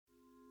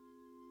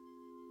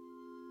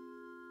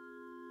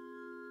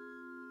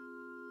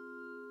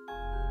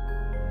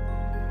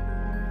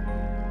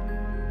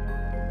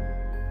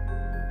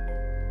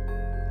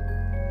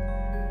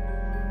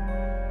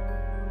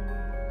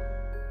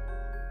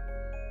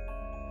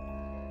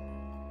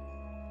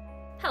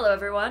Hello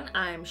everyone,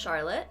 I'm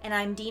Charlotte. And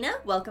I'm Dina.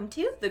 Welcome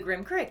to The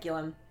Grim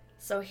Curriculum.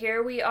 So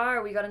here we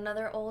are, we got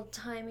another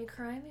old-timey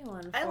crimey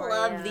one for I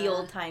love the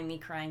old-timey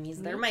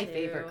crimies. They're my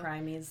favorite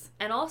crimies.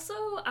 And also,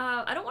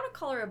 I don't want to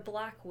call her a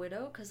Black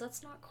Widow, because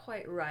that's not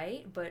quite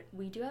right, but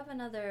we do have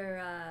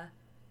another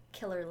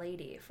killer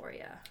lady for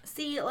you.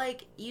 See,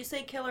 you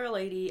say killer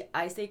lady,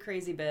 I say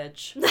crazy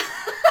bitch.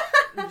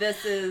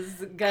 This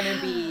is gonna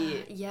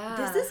be... Yeah.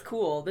 This is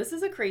cool. This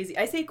is a crazy...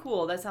 I say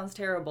cool, that sounds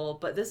terrible,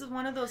 but this is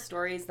one of those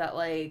stories that,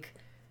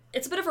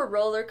 It's a bit of a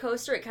roller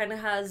coaster. It kind of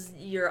has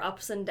your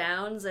ups and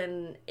downs,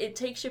 and it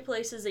takes you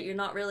places that you're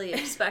not really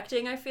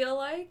expecting, I feel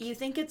like. You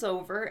think it's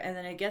over, and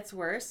then it gets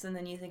worse, and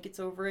then you think it's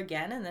over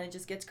again, and then it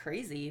just gets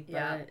crazy.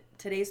 But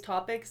today's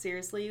topic,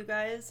 seriously, you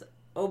guys,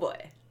 oh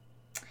boy.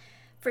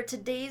 For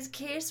today's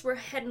case, we're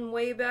heading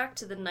way back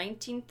to the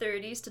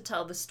 1930s to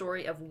tell the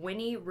story of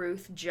Winnie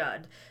Ruth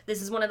Judd.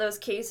 This is one of those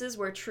cases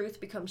where truth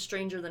becomes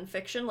stranger than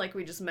fiction, like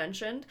we just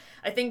mentioned.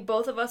 I think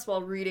both of us,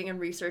 while reading and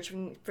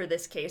researching for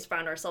this case,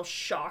 found ourselves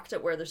shocked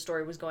at where the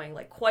story was going,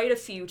 quite a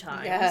few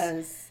times.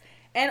 Yes.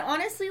 And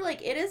honestly,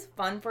 it is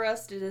fun for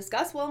us to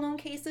discuss well-known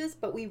cases,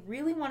 but we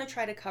really want to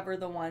try to cover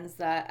the ones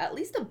that at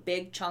least a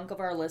big chunk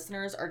of our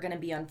listeners are going to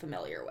be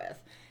unfamiliar with.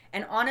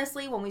 And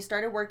honestly, when we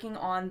started working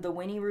on the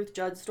Winnie Ruth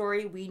Judd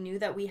story, we knew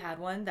that we had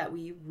one that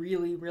we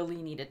really,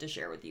 really needed to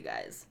share with you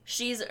guys.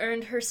 She's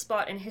earned her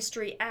spot in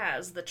history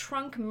as the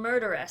Trunk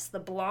Murderess, the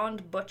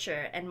Blonde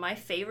Butcher, and my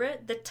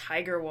favorite, the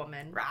Tiger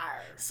Woman. Rawr.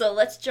 So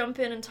let's jump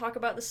in and talk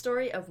about the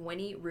story of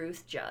Winnie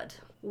Ruth Judd.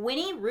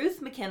 Winnie Ruth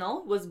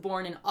McKinnell was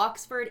born in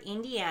Oxford,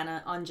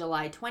 Indiana on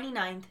July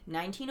 29th,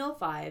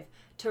 1905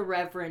 to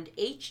Reverend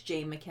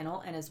H.J.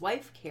 McKinnell and his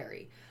wife,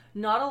 Carrie.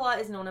 Not a lot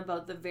is known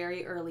about the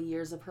very early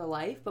years of her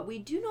life, but we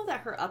do know that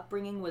her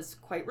upbringing was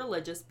quite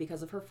religious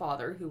because of her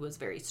father, who was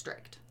very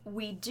strict.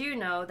 We do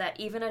know that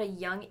even at a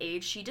young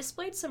age, she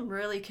displayed some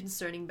really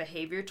concerning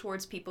behavior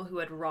towards people who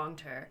had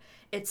wronged her.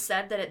 It's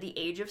said that at the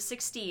age of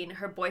 16,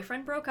 her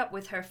boyfriend broke up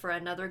with her for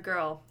another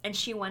girl, and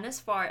she went as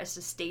far as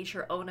to stage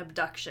her own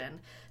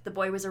abduction. The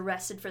boy was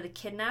arrested for the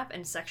kidnap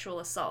and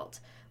sexual assault.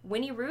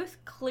 Winnie Ruth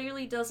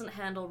clearly doesn't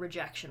handle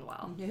rejection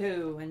well.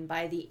 No, and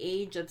by the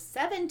age of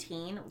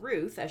 17,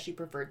 Ruth, as she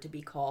preferred to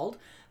be called,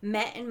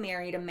 met and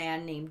married a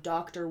man named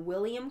Dr.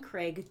 William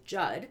Craig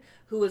Judd,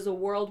 who was a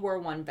World War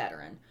I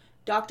veteran.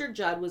 Dr.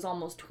 Judd was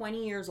almost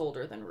 20 years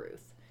older than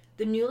Ruth.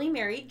 The newly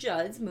married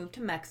Judds moved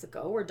to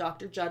Mexico, where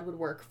Dr. Judd would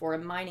work for a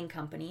mining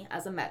company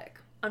as a medic.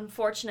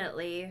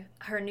 Unfortunately,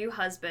 her new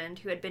husband,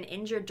 who had been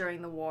injured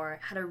during the war,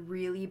 had a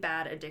really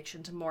bad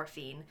addiction to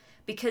morphine.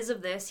 Because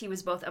of this, he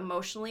was both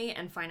emotionally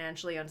and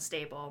financially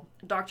unstable.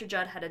 Dr.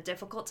 Judd had a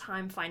difficult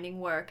time finding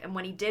work, and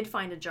when he did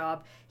find a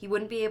job, he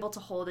wouldn't be able to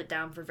hold it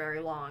down for very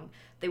long.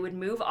 They would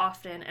move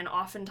often, and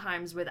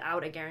oftentimes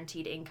without a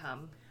guaranteed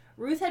income.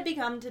 Ruth had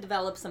begun to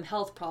develop some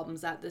health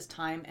problems at this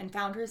time and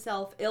found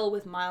herself ill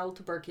with mild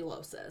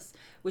tuberculosis,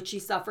 which she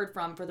suffered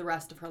from for the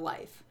rest of her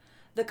life.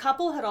 The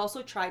couple had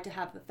also tried to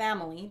have a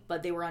family,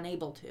 but they were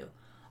unable to.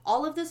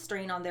 All of this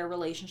strain on their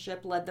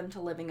relationship led them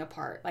to living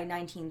apart by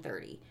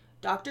 1930.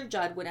 Dr.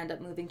 Judd would end up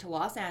moving to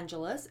Los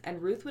Angeles,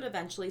 and Ruth would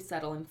eventually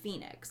settle in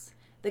Phoenix.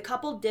 The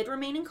couple did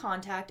remain in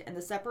contact, and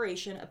the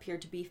separation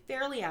appeared to be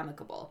fairly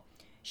amicable.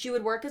 She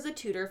would work as a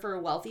tutor for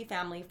a wealthy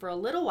family for a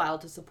little while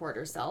to support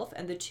herself,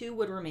 and the two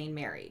would remain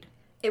married.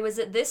 It was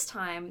at this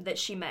time that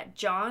she met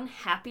John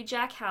Happy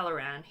Jack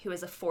Halloran, who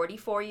is a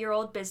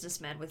 44-year-old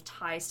businessman with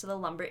ties to the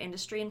lumber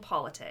industry and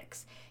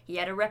politics. He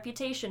had a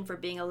reputation for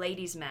being a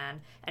ladies'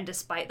 man, and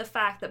despite the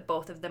fact that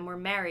both of them were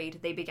married,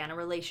 they began a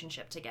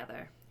relationship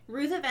together.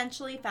 Ruth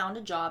eventually found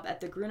a job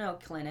at the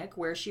Grunow Clinic,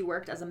 where she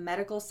worked as a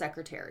medical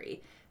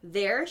secretary.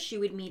 There, she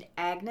would meet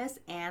Agnes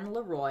Ann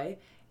Leroy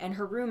and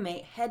her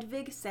roommate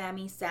Hedvig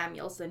Sammy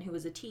Samuelson, who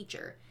was a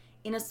teacher.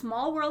 In a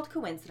small world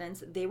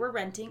coincidence, they were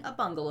renting a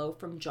bungalow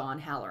from John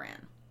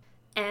Halloran.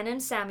 Anne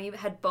and Sammy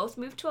had both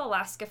moved to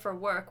Alaska for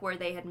work where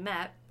they had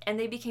met, and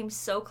they became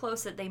so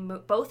close that they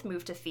both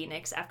moved to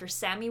Phoenix after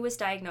Sammy was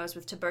diagnosed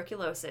with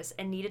tuberculosis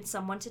and needed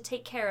someone to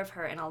take care of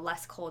her in a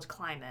less cold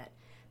climate.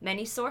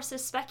 Many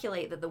sources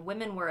speculate that the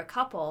women were a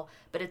couple,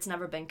 but it's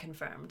never been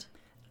confirmed.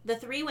 The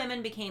three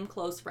women became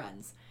close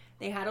friends.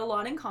 They had a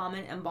lot in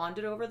common and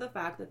bonded over the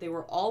fact that they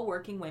were all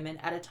working women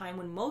at a time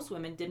when most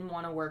women didn't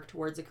want to work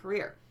towards a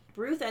career.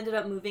 Ruth ended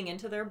up moving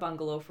into their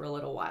bungalow for a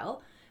little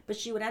while, but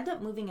she would end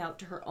up moving out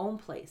to her own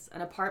place,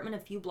 an apartment a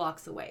few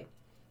blocks away.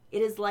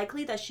 It is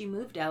likely that she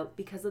moved out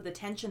because of the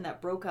tension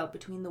that broke out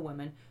between the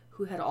women,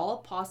 who had all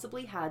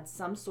possibly had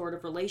some sort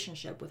of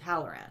relationship with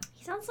Halloran.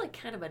 He sounds like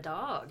kind of a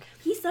dog.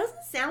 He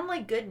doesn't sound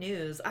like good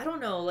news. I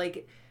don't know,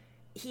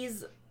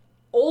 he's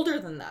older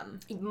than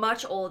them.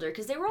 Much older,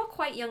 because they were all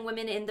quite young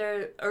women in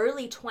their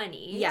early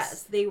 20s.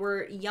 Yes, they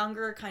were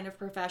younger kind of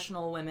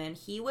professional women.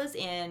 He was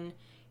in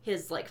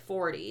his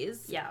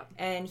 40s. Yeah.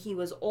 And he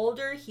was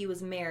older, he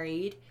was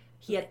married,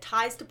 he had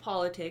ties to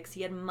politics,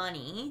 he had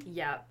money.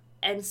 Yeah.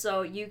 And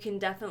so you can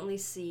definitely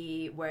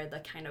see where the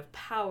kind of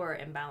power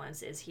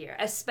imbalance is here,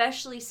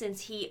 especially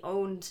since he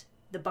owned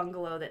the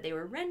bungalow that they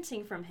were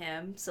renting from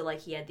him. So, like,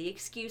 he had the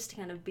excuse to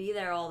kind of be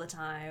there all the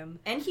time.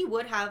 And he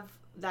would have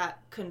that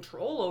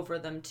control over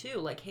them, too.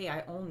 Like, hey,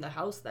 I own the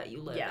house that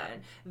you live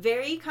in.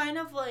 Very kind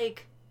of,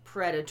 like,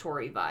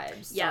 predatory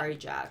vibes. Yeah. Sorry,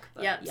 Jack.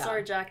 But yeah,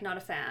 sorry, Jack, not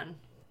a fan.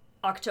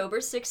 October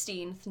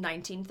 16th,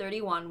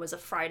 1931 was a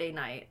Friday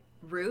night.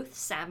 Ruth,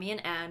 Sammy,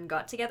 and Anne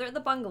got together at the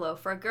bungalow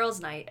for a girls'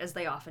 night, as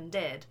they often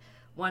did.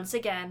 Once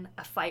again,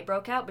 a fight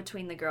broke out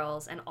between the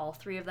girls, and all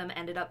three of them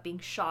ended up being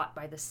shot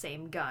by the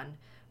same gun.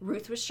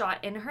 Ruth was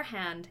shot in her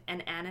hand,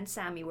 and Anne and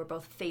Sammy were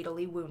both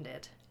fatally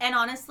wounded. And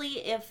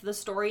honestly, if the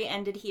story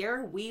ended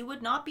here, we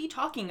would not be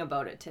talking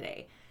about it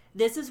today.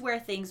 This is where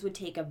things would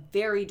take a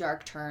very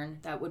dark turn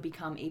that would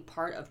become a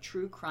part of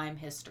true crime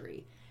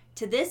history.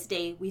 To this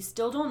day, we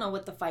still don't know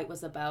what the fight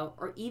was about,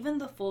 or even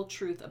the full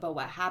truth about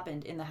what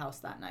happened in the house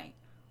that night.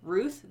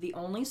 Ruth, the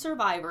only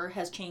survivor,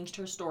 has changed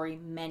her story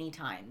many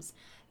times.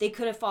 They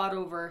could have fought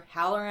over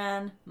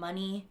Halloran,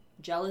 money,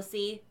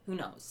 jealousy, who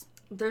knows?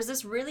 There's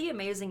this really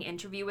amazing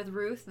interview with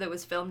Ruth that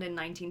was filmed in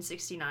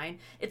 1969.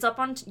 It's up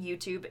on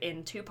YouTube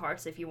in 2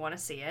 parts if you want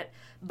to see it.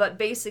 But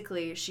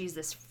basically, she's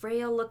this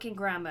frail-looking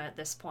grandma at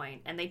this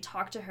point, and they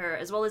talk to her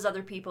as well as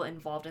other people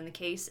involved in the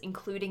case,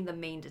 including the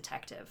main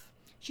detective.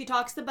 She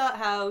talks about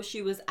how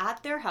she was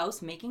at their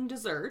house making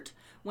dessert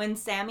when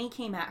Sammy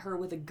came at her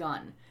with a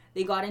gun.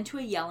 They got into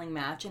a yelling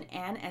match, and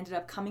Anne ended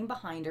up coming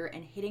behind her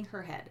and hitting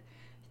her head.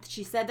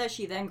 She said that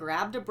she then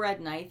grabbed a bread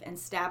knife and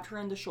stabbed her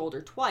in the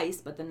shoulder twice,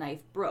 but the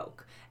knife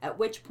broke, at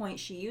which point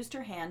she used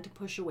her hand to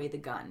push away the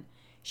gun.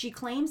 She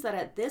claims that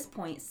at this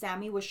point,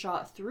 Sammy was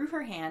shot through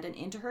her hand and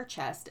into her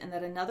chest, and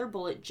that another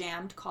bullet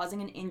jammed,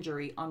 causing an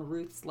injury on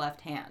Ruth's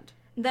left hand.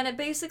 Then it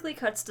basically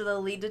cuts to the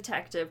lead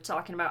detective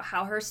talking about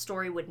how her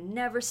story would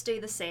never stay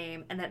the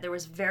same, and that there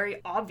was very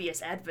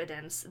obvious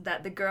evidence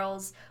that the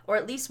girls, or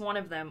at least one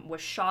of them,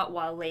 was shot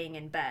while laying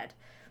in bed.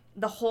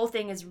 The whole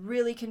thing is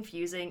really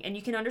confusing, and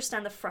you can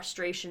understand the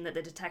frustration that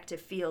the detective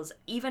feels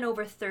even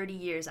over 30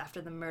 years after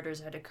the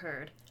murders had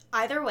occurred.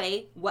 Either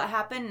way, what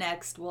happened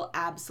next will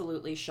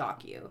absolutely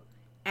shock you.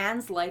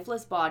 Anne's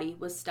lifeless body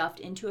was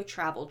stuffed into a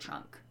travel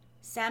trunk.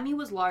 Sammy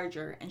was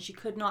larger, and she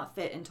could not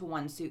fit into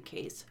one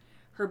suitcase.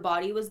 Her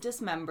body was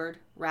dismembered,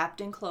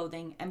 wrapped in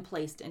clothing, and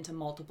placed into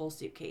multiple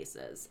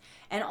suitcases.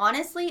 And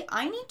honestly,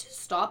 I need to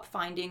stop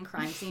finding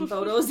crime scene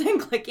photos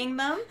and clicking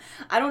them.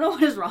 I don't know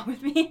what is wrong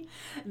with me.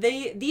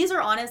 These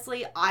are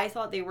honestly, I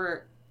thought they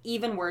were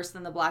even worse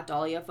than the Black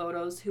Dahlia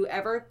photos.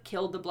 Whoever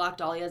killed the Black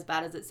Dahlia, as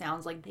bad as it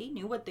sounds, like, they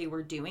knew what they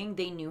were doing.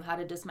 They knew how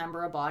to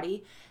dismember a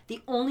body.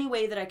 The only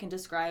way that I can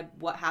describe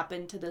what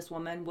happened to this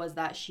woman was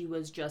that she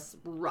was just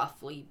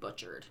roughly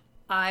butchered.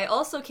 I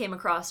also came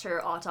across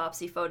her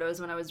autopsy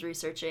photos when I was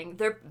researching.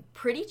 They're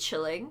pretty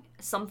chilling.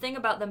 Something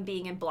about them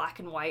being in black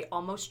and white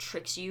almost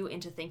tricks you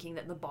into thinking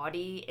that the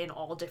body in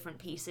all different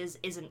pieces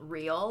isn't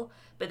real,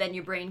 but then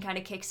your brain kind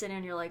of kicks in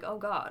and you're like, oh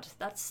god,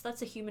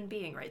 that's a human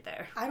being right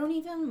there. I don't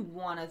even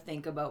want to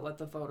think about what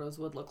the photos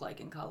would look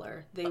like in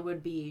color. They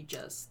would be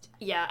just...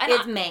 Yeah. And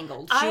it's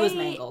mangled. She was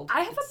mangled.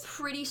 I have a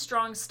pretty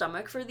strong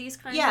stomach for these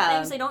kinds of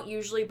things. They don't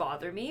usually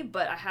bother me,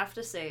 but I have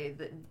to say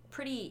that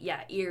pretty,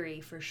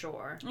 eerie for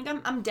sure. Like,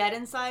 I'm dead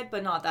inside,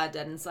 but not that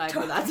dead inside,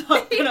 where that's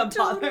not gonna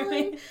bother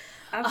me.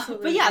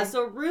 Absolutely. But yeah,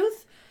 so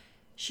Ruth,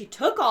 she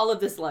took all of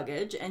this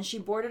luggage and she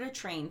boarded a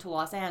train to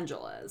Los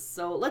Angeles.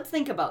 So let's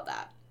think about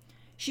that.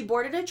 She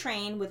boarded a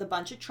train with a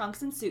bunch of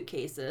trunks and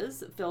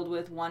suitcases filled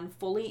with one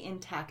fully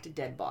intact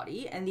dead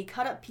body and the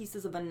cut up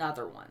pieces of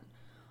another one.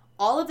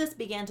 All of this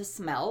began to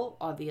smell,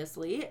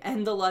 obviously,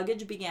 and the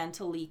luggage began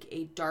to leak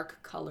a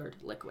dark-colored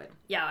liquid.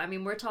 Yeah, I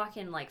mean, we're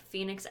talking like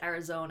Phoenix,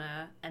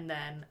 Arizona, and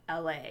then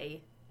LA.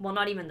 Well,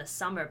 not even the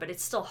summer, but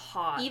it's still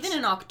hot. Even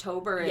in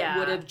October, it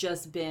would have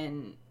just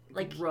been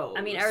like gross.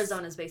 I mean,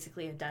 Arizona's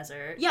basically a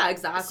desert. Yeah,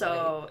 exactly.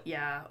 So,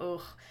 yeah,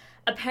 ugh.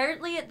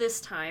 Apparently at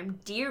this time,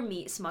 deer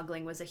meat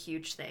smuggling was a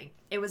huge thing.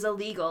 It was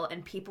illegal,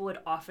 and people would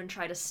often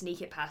try to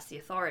sneak it past the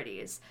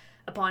authorities.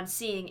 Upon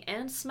seeing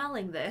and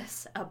smelling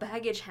this, a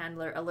baggage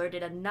handler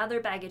alerted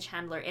another baggage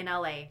handler in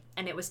LA,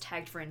 and it was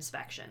tagged for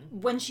inspection.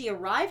 When she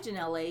arrived in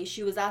LA,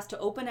 she was asked to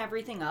open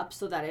everything up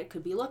so that it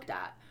could be looked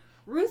at.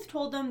 Ruth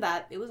told them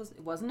that it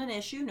wasn't an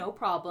issue, no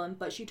problem,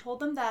 but she told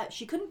them that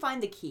she couldn't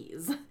find the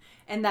keys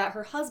and that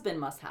her husband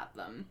must have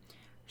them.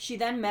 She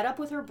then met up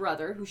with her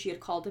brother, who she had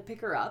called to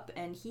pick her up,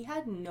 and he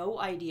had no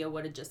idea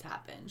what had just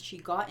happened. She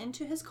got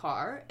into his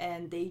car,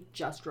 and they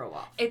just drove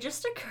off. It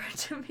just occurred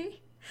to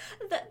me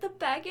that the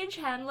baggage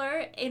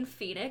handler in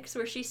Phoenix,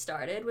 where she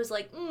started, was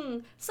like,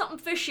 something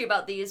fishy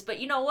about these, but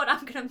you know what?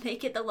 I'm gonna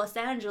make it the Los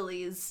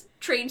Angeles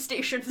train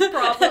station's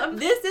problem.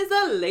 This is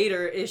a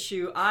later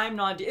issue.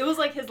 It was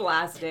like his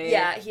last day.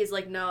 Yeah, he's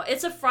like, no,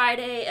 it's a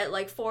Friday at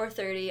like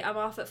 4:30. I'm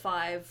off at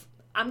 5.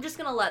 I'm just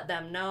gonna let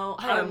them know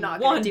I'm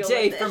not gonna deal with this.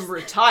 1 day from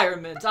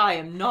retirement. I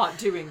am not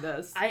doing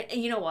this.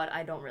 You know what?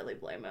 I don't really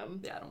blame him.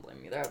 Yeah, I don't blame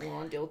him either. I don't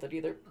want to deal with it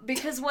either.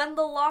 Because when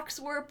the locks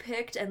were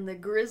picked and the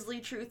grisly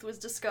truth was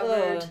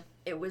discovered,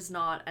 it was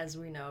not, as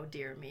we know,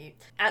 dear me.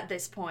 At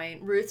this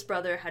point, Ruth's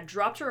brother had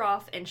dropped her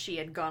off and she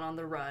had gone on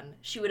the run.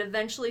 She would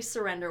eventually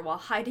surrender while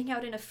hiding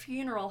out in a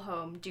funeral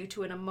home due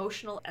to an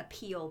emotional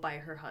appeal by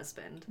her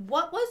husband.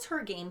 What was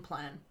her game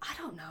plan? I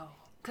don't know.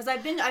 Because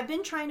I've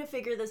been trying to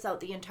figure this out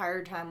the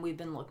entire time we've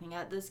been looking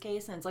at this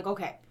case, and it's like,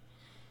 okay,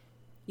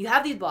 you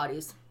have these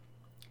bodies.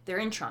 They're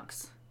in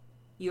trunks.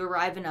 You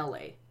arrive in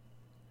LA.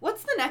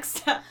 What's the next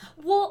step?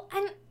 Well,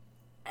 and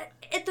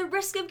at the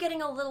risk of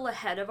getting a little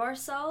ahead of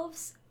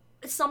ourselves,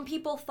 some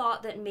people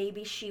thought that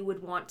maybe she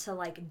would want to,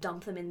 like,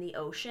 dump them in the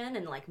ocean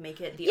and, like,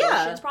 make it the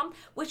ocean's problem,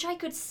 which I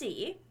could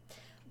see.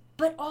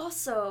 But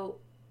also,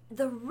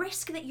 the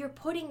risk that you're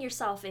putting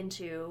yourself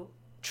into,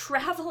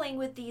 traveling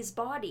with these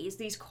bodies,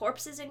 these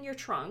corpses in your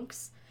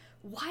trunks,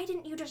 why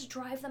didn't you just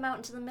drive them out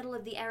into the middle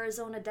of the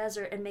Arizona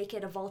desert and make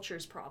it a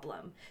vulture's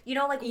problem? You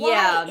know, like, why?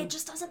 Yeah. It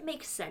just doesn't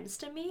make sense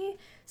to me.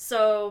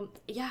 So,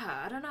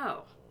 yeah, I don't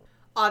know.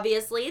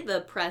 Obviously,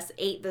 the press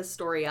ate this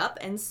story up,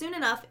 and soon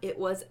enough, it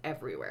was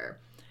everywhere.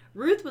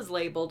 Ruth was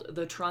labeled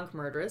the trunk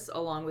murderess,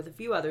 along with a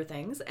few other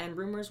things, and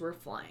rumors were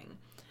flying.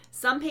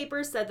 Some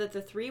papers said that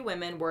the 3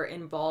 women were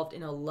involved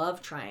in a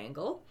love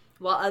triangle,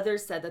 while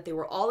others said that they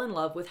were all in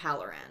love with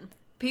Halloran.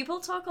 People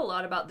talk a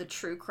lot about the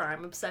true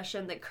crime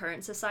obsession that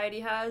current society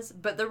has,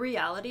 but the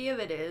reality of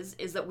it is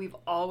that we've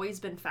always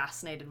been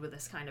fascinated with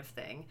this kind of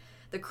thing.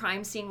 The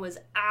crime scene was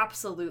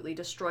absolutely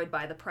destroyed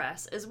by the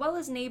press, as well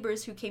as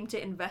neighbors who came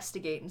to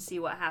investigate and see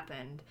what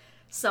happened.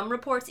 Some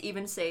reports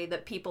even say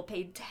that people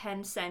paid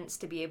 10 cents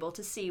to be able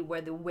to see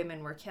where the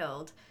women were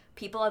killed.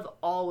 People have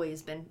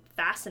always been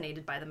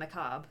fascinated by the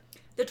macabre.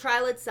 The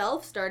trial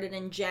itself started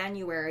in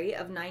January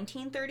of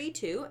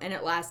 1932, and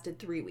it lasted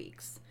 3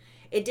 weeks.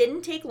 It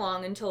didn't take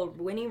long until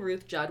Winnie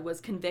Ruth Judd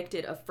was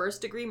convicted of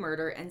first-degree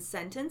murder and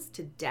sentenced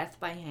to death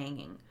by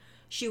hanging.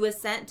 She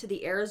was sent to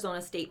the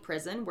Arizona State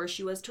Prison, where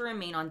she was to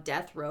remain on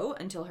death row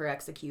until her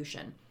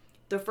execution.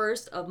 The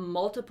first of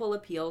multiple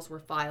appeals were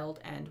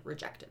filed and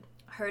rejected.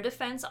 Her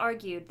defense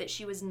argued that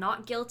she was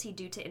not guilty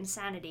due to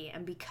insanity,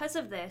 and because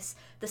of this,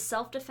 the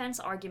self-defense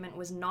argument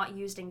was not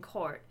used in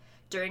court.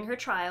 During her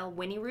trial,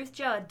 Winnie Ruth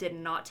Judd did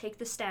not take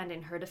the stand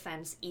in her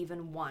defense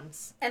even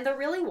once. And the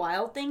really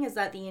wild thing is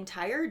that the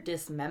entire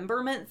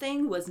dismemberment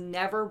thing was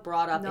never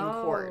brought up in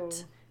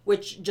court,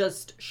 which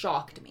just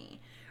shocked me.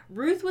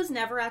 Ruth was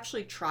never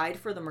actually tried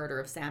for the murder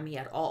of Sammy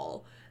at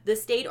all. The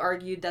state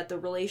argued that the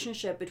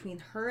relationship between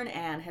her and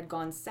Anne had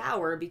gone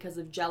sour because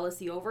of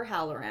jealousy over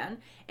Halloran,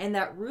 and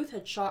that Ruth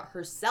had shot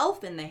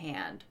herself in the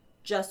hand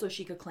just so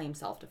she could claim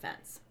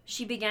self-defense.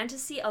 She began to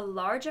see a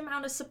large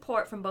amount of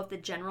support from both the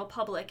general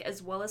public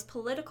as well as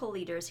political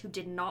leaders who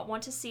did not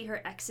want to see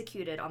her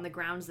executed on the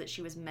grounds that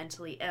she was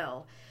mentally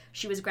ill.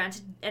 She was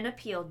granted an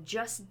appeal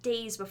just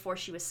days before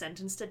she was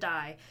sentenced to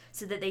die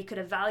so that they could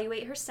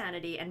evaluate her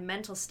sanity and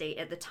mental state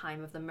at the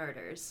time of the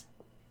murders.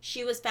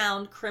 She was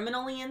found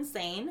criminally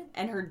insane,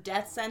 and her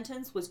death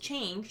sentence was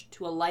changed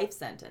to a life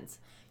sentence.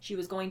 She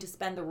was going to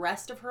spend the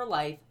rest of her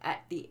life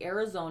at the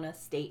Arizona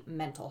State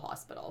Mental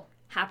Hospital.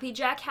 Happy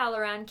Jack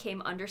Halloran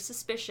came under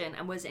suspicion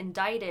and was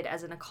indicted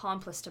as an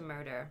accomplice to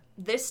murder.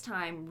 This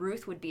time,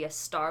 Ruth would be a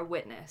star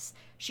witness.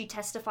 She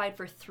testified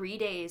for 3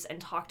 days and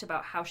talked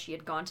about how she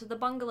had gone to the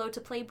bungalow to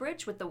play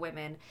bridge with the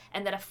women,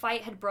 and that a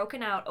fight had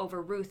broken out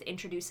over Ruth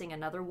introducing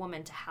another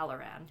woman to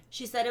Halloran.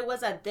 She said it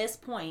was at this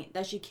point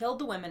that she killed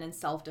the women in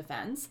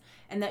self-defense,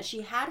 and that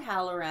she had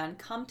Halloran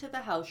come to the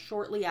house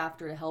shortly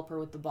after to help her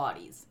with the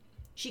bodies.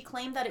 She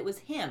claimed that it was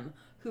him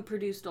who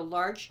produced a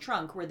large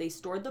trunk where they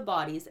stored the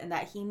bodies, and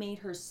that he made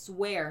her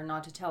swear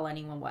not to tell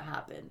anyone what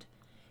happened.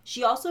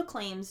 She also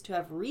claims to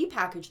have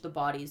repackaged the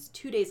bodies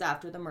 2 days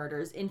after the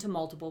murders into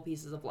multiple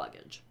pieces of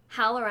luggage.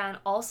 Halloran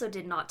also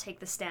did not take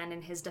the stand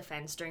in his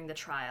defense during the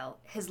trial.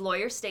 His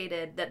lawyer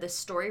stated that the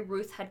story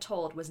Ruth had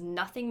told was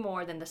nothing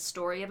more than the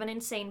story of an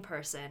insane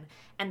person,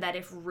 and that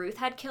if Ruth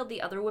had killed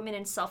the other women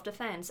in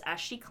self-defense, as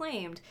she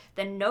claimed,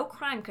 then no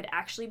crime could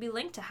actually be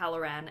linked to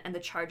Halloran, and the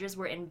charges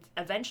were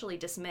eventually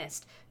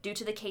dismissed due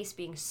to the case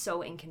being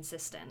so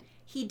inconsistent.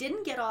 He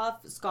didn't get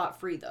off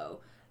scot-free, though.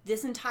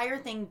 This entire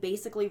thing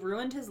basically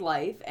ruined his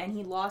life, and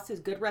he lost his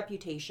good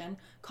reputation,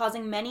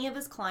 causing many of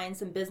his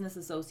clients and business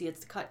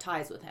associates to cut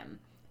ties with him.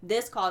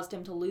 This caused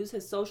him to lose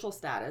his social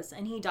status,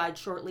 and he died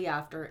shortly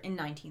after in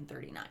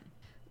 1939.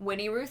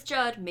 Winnie Ruth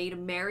Judd made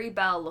Mary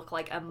Bell look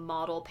like a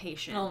model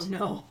patient. Oh,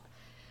 no.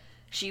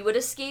 She would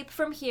escape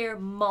from here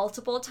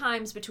multiple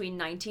times between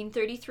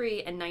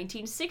 1933 and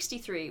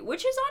 1963,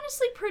 which is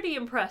honestly pretty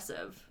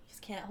impressive.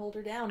 Can't hold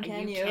her down,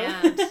 can you? You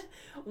can't.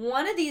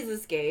 One of these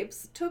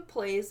escapes took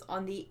place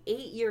on the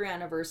 8-year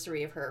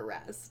anniversary of her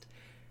arrest.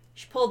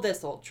 She pulled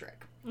this old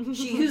trick.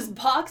 She used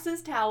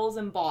boxes, towels,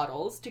 and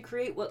bottles to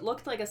create what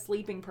looked like a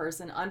sleeping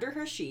person under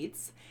her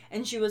sheets,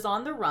 and she was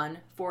on the run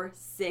for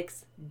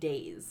 6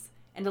 days.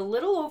 And a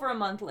little over a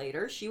month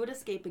later, she would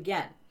escape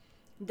again.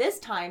 This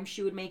time,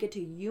 she would make it to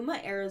Yuma,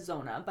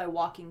 Arizona by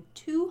walking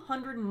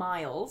 200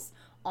 miles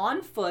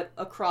on foot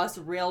across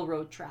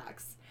railroad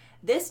tracks.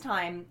 This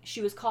time,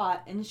 she was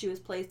caught and she was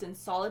placed in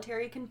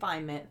solitary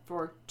confinement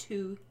for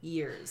 2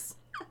 years.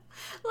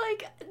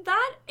 Like,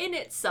 that in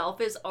itself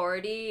is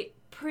already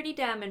pretty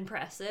damn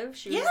impressive.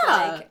 She was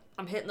like,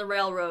 I'm hitting the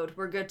railroad,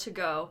 we're good to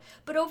go.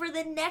 But over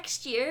the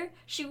next year,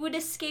 she would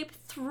escape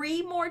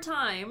 3 more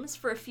times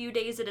for a few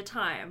days at a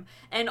time.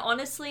 And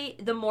honestly,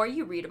 the more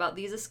you read about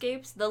these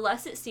escapes, the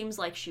less it seems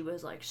like she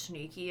was, like,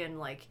 sneaky and,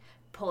 like,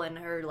 pulling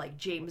her, like,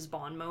 James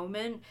Bond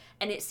moment.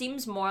 And it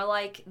seems more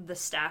like the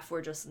staff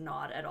were just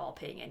not at all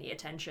paying any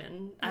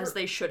attention, as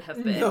they should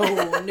have been.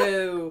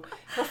 No.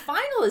 Her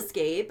final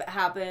escape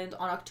happened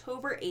on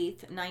October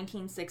 8th,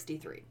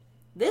 1963.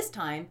 This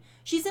time,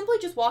 she simply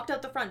just walked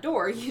out the front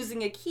door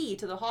using a key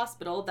to the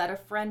hospital that a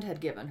friend had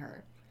given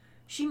her.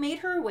 She made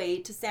her way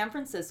to San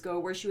Francisco,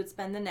 where she would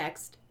spend the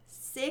next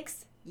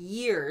 6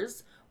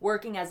 years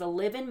working as a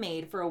live-in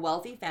maid for a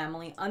wealthy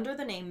family under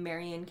the name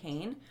Marion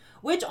Kane,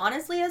 which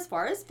honestly, as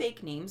far as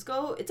fake names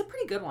go, it's a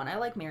pretty good one. I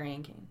like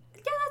Marion Kane.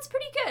 Yeah, that's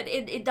pretty good.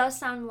 It does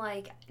sound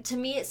like, to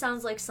me, it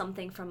sounds like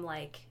something from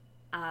like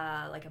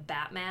a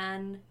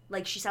Batman.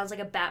 Like, she sounds like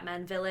a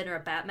Batman villain or a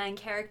Batman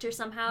character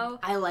somehow.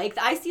 I like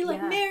that. I see,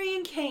 like,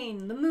 Marion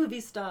Kane, the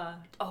movie star.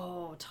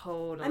 Oh,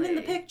 totally. I'm in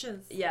the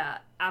pictures. Yeah,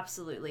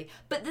 absolutely.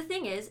 But the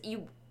thing is,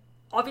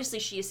 obviously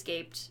she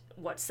escaped,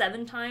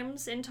 7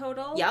 times in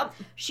total? Yep.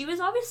 She was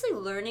obviously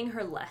learning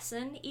her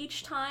lesson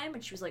each time,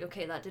 and she was like,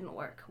 okay, that didn't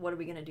work. What are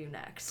we gonna do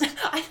next?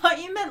 I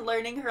thought you meant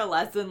learning her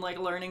lesson, like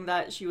learning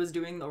that she was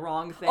doing the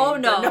wrong thing. Oh,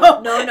 no.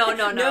 No.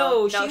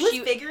 No, she was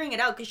figuring it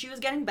out because she was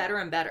getting better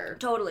and better.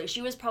 Totally.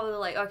 She was probably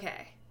like,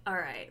 okay, all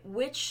right,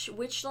 which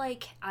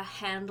like,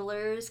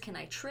 handlers can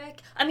I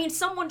trick? I mean,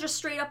 someone just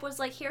straight up was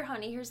like, here,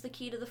 honey, here's the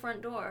key to the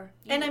front door.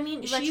 You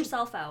let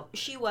yourself out.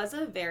 She was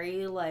a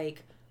very,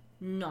 like,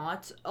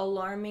 not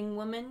alarming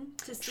woman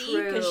to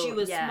see, because she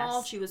was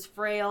small, she was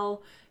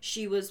frail,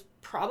 she was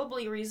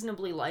probably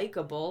reasonably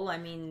likable.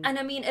 And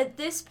I mean, at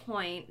this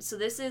point, so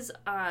this is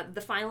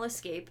the final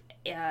escape,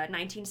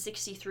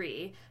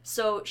 1963,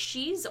 so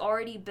she's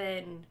already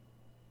been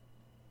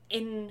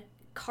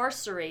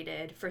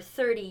incarcerated for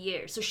 30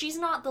 years. So she's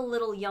not the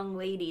little young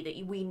lady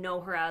that we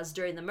know her as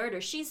during the murder.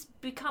 She's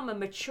become a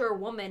mature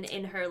woman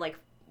in her, like,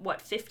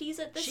 50s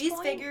at this point? She's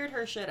figured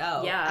her shit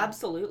out. Yeah.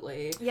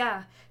 Absolutely.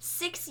 Yeah.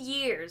 6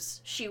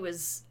 years she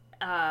was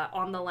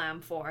on the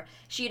lam for.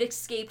 She had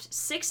escaped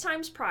 6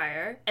 times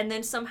prior, and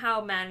then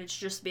somehow managed to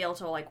just be able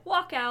to, like,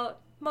 walk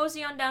out,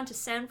 mosey on down to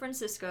San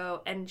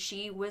Francisco, and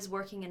she was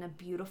working in a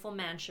beautiful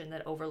mansion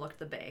that overlooked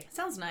the bay.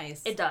 Sounds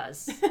nice. It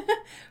does.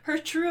 Her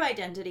true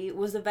identity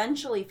was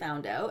eventually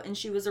found out, and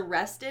she was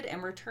arrested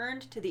and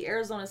returned to the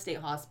Arizona State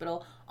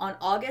Hospital on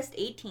August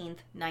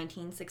 18th,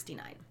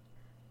 1969.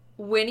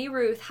 Winnie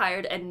Ruth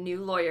hired a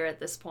new lawyer at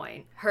this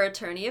point. Her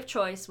attorney of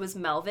choice was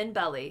Melvin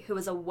Belli, who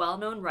was a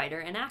well-known writer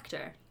and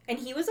actor. And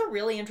he was a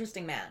really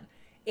interesting man.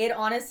 It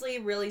honestly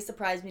really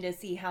surprised me to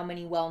see how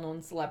many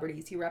well-known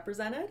celebrities he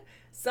represented.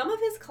 Some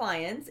of his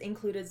clients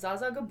included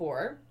Zsa Zsa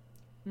Gabor,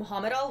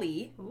 Muhammad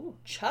Ali,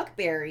 Chuck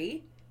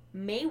Berry,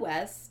 Mae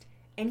West,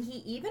 and he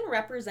even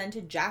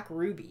represented Jack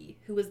Ruby,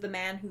 who was the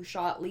man who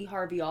shot Lee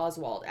Harvey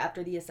Oswald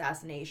after the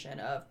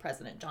assassination of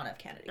President John F.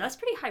 Kennedy. That's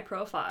pretty high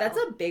profile. That's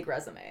a big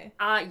resume.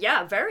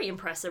 Yeah, very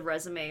impressive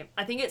resume.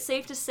 I think it's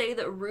safe to say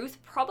that Ruth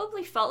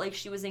probably felt like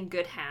she was in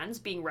good hands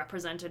being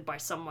represented by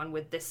someone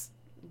with this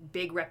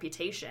big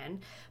reputation.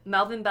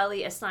 Melvin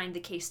Belli assigned the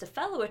case to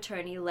fellow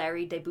attorney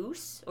Larry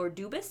Debus, or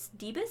Debus.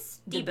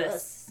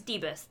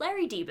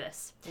 Larry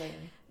Debus.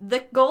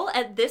 The goal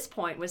at this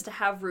point was to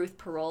have Ruth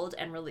paroled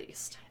and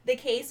released. The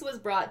case was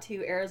brought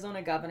to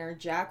Arizona Governor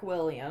Jack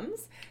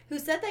Williams, who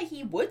said that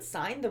he would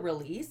sign the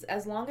release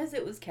as long as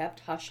it was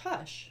kept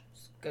hush-hush.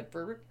 Good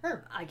for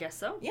her. I guess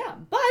so. Yeah,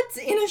 but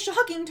in a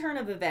shocking turn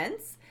of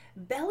events,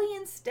 Belli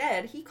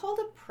instead, he called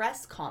a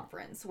press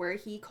conference where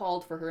he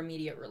called for her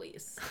immediate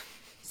release.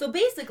 So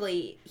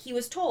basically, he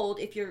was told,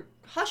 if you're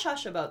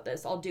hush-hush about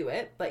this, I'll do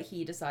it, but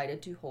he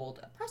decided to hold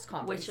a press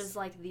conference. Which is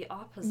like the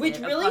opposite. Which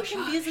really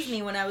hush-hush. confuses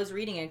me when I was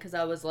reading it, because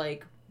I was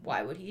like,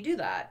 why would he do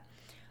that?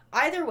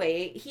 Either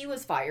way, he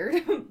was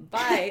fired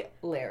by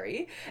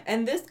Larry,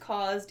 and this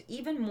caused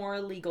even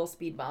more legal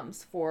speed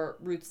bumps for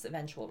Ruth's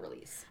eventual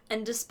release.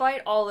 And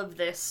despite all of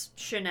this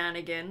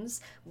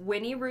shenanigans,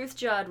 Winnie Ruth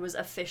Judd was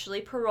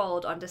officially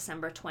paroled on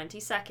December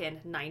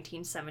 22nd,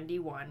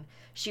 1971.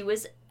 She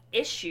was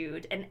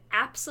issued an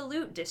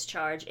absolute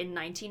discharge in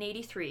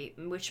 1983,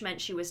 which meant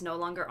she was no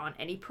longer on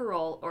any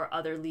parole or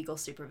other legal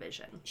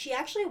supervision. She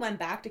actually went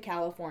back to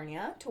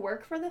California to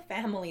work for the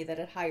family that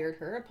had hired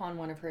her upon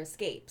one of her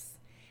escapes.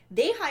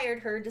 They hired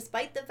her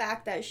despite the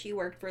fact that she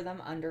worked for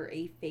them under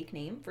a fake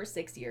name for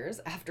 6 years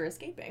after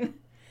escaping.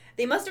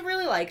 They must have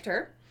really liked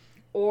her,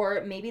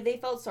 or maybe they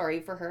felt sorry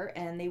for her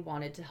and they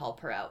wanted to help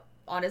her out.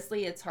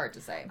 Honestly, it's hard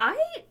to say.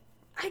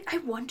 I I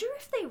wonder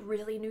if they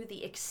really knew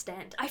the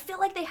extent. I feel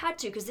like they had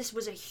to, because this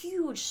was a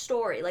huge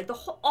story. Like,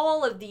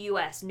 all of the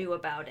U.S. knew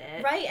about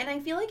it. Right, and I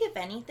feel like if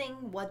anything,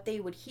 what they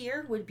would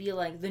hear would be,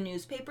 like, the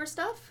newspaper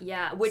stuff.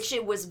 Yeah, which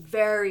it was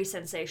very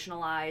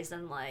sensationalized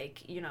and,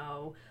 like, you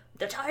know,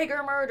 the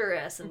tiger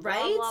murderess and blah,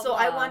 right? blah, so blah.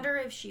 I wonder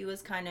if she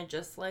was kind of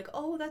just like,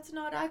 oh, that's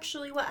not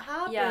actually what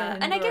happened. Yeah,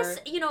 and I guess,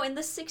 you know, in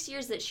the 6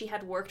 years that she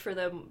had worked for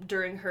them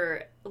during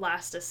her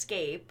last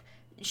escape,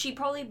 she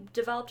probably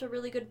developed a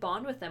really good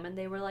bond with them, and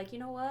they were like, you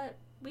know what?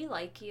 We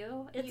like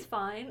you. It's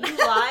fine. You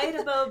lied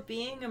about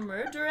being a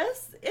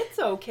murderess? It's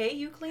okay.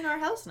 You clean our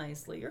house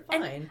nicely. You're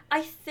fine. And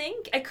I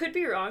think, I could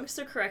be wrong,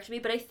 so correct me,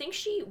 but I think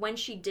when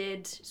she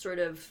did sort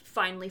of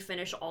finally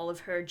finish all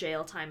of her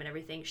jail time and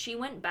everything, she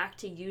went back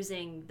to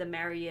using the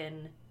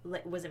Marion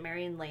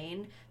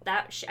Lane?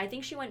 I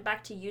think she went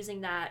back to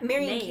using that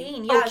Marion name.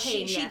 Kane. Yeah,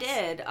 Kane, she yes.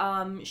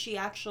 did. She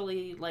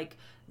actually, like,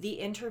 the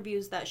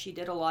interviews that she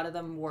did, a lot of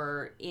them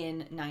were in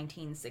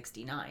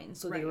 1969,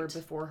 so they were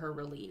before her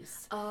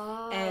release.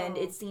 Oh. And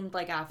it seemed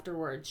like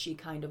afterwards she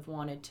kind of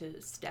wanted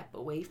to step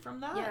away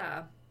from that.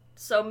 Yeah.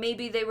 So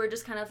maybe they were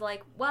just kind of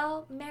like,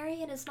 well,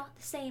 Marion is not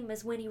the same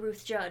as Winnie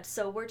Ruth Judd,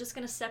 so we're just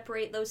going to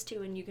separate those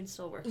two and you can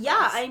still work with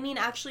us. I mean,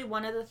 actually,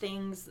 one of the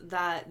things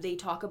that they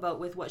talk about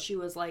with what she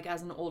was like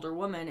as an older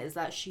woman is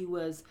that she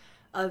was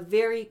a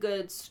very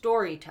good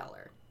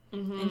storyteller.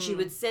 Mm-hmm. And she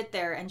would sit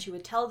there and she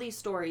would tell these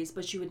stories,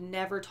 but she would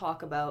never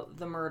talk about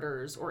the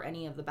murders or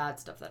any of the bad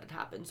stuff that had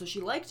happened. So she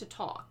liked to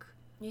talk.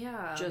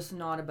 Yeah. Just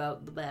not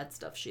about the bad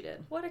stuff she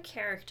did. What a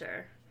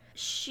character.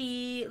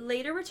 She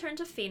later returned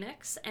to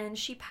Phoenix, and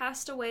she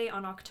passed away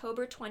on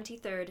October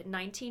 23rd,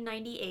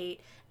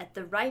 1998, at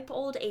the ripe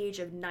old age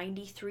of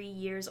 93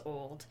 years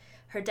old.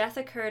 Her death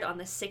occurred on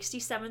the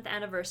 67th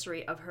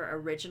anniversary of her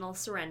original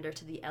surrender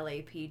to the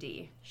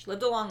LAPD. She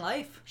lived a long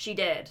life. She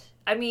did.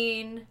 I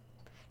mean,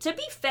 to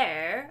be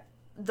fair,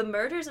 the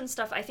murders and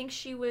stuff, I think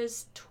she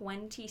was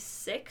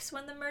 26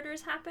 when the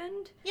murders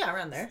happened. Yeah,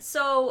 around there.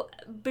 So,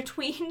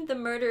 between the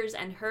murders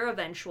and her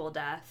eventual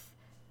death,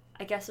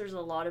 I guess there's a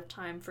lot of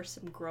time for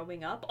some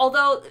growing up.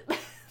 Although,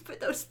 for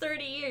those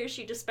 30 years,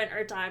 she just spent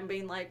her time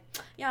being like,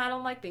 yeah, I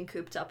don't like being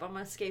cooped up. I'm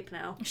gonna escape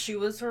now. She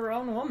was her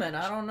own woman.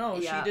 I don't know.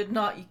 Yeah. She did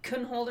not, you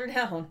couldn't hold her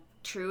down.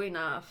 True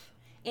enough.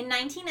 In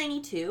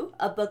 1992,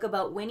 a book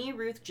about Winnie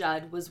Ruth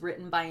Judd was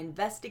written by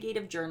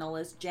investigative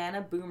journalist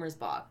Jana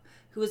Boomersbach,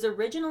 who was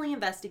originally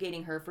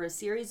investigating her for a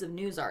series of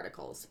news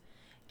articles.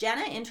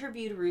 Jana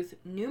interviewed Ruth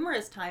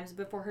numerous times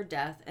before her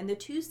death, and the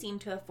two seem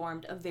to have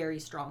formed a very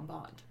strong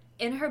bond.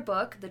 In her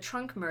book, The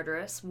Trunk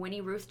Murderess,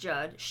 Winnie Ruth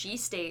Judd, she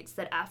states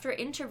that after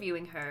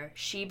interviewing her,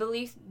 she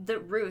believed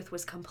that Ruth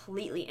was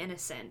completely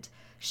innocent.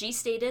 She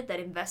stated that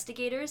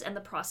investigators and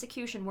the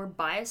prosecution were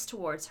biased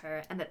towards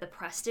her and that the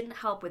press didn't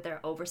help with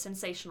their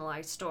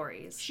over-sensationalized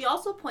stories. She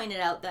also pointed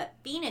out that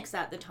Phoenix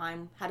at the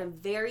time had a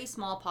very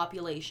small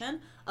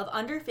population of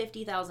under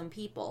 50,000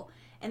 people,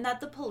 and that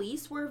the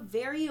police were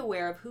very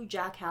aware of who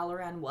Jack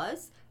Halloran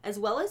was, as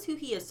well as who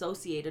he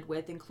associated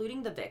with,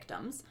 including the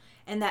victims,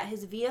 and that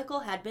his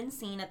vehicle had been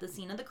seen at the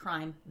scene of the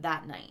crime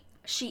that night.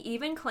 She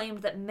even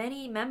claimed that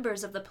many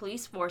members of the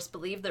police force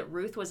believed that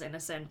Ruth was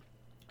innocent,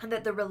 and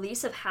that the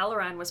release of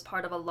Halloran was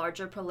part of a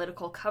larger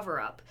political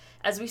cover-up.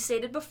 As we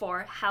stated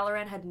before,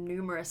 Halloran had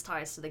numerous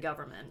ties to the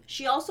government.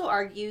 She also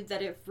argued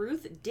that if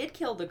Ruth did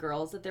kill the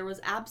girls, that there was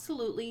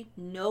absolutely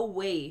no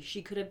way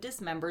she could have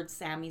dismembered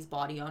Sammy's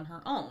body on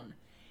her own.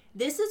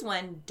 This is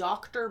when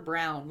Dr.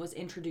 Brown was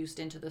introduced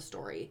into the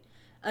story.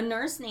 A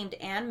nurse named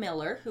Ann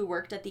Miller, who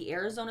worked at the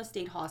Arizona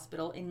State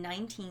Hospital in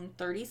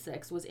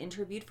 1936, was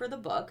interviewed for the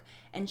book,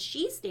 and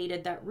she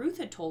stated that Ruth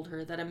had told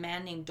her that a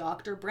man named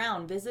Dr.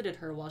 Brown visited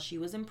her while she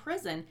was in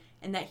prison,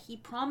 and that he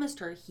promised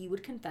her he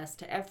would confess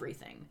to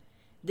everything.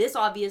 This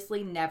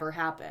obviously never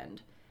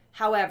happened.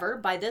 However,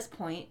 by this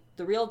point,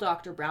 the real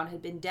Dr. Brown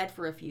had been dead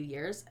for a few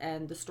years,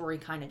 and the story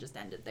kind of just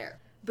ended there.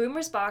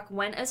 Boomersbach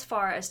went as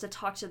far as to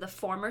talk to the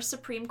former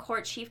Supreme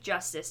Court Chief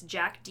Justice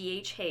Jack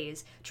D.H.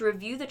 Hayes to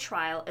review the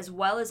trial as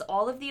well as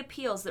all of the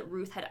appeals that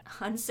Ruth had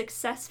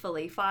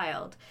unsuccessfully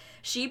filed.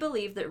 She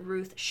believed that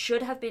Ruth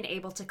should have been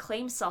able to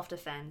claim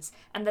self-defense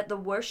and that the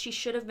worst she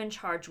should have been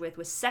charged with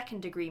was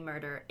second-degree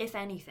murder, if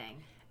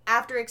anything.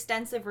 After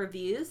extensive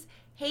reviews,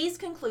 Hayes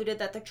concluded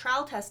that the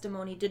trial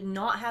testimony did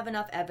not have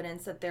enough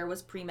evidence that there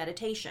was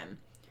premeditation.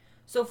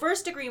 So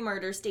first-degree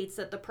murder states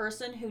that the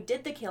person who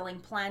did the killing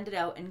planned it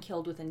out and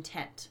killed with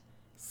intent.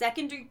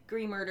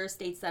 Second-degree murder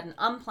states that an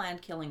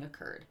unplanned killing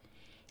occurred.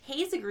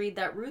 Hayes agreed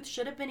that Ruth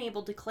should have been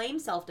able to claim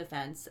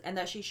self-defense and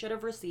that she should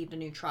have received a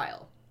new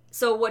trial.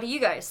 So what do you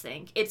guys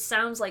think? It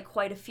sounds like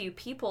quite a few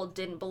people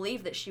didn't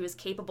believe that she was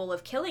capable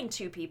of killing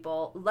two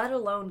people, let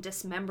alone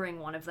dismembering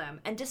one of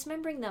them, and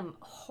dismembering them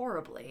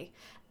horribly.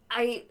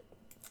 I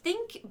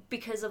think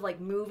because of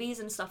like movies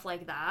and stuff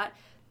like that,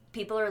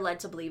 people are led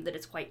to believe that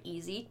it's quite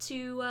easy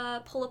to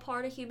pull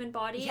apart a human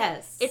body.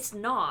 Yes. It's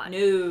not.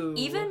 No.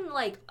 Even,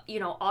 like, you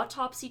know,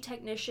 autopsy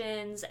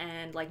technicians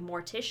and, like,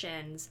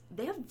 morticians,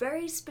 they have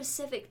very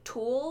specific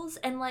tools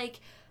and,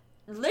 like,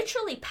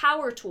 literally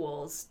power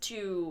tools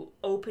to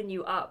open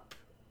you up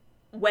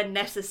when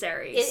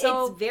necessary. It's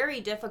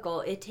very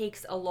difficult. It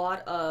takes a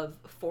lot of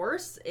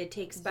force. It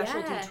takes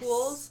specialty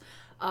tools.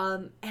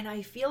 And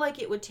I feel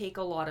like it would take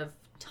a lot of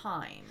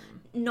time.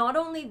 Not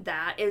only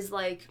that is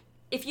like,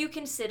 if you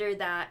consider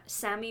that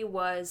Sammy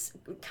was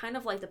kind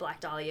of like the Black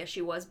Dahlia,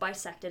 she was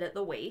bisected at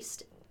the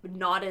waist,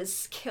 not as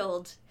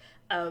skilled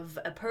of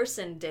a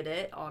person did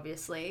it,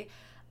 obviously,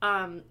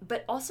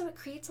 but also it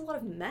creates a lot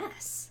of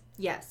mess.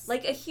 Yes.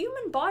 Like, a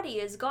human body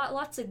has got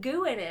lots of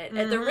goo in it,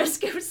 at the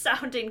risk of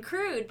sounding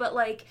crude, but,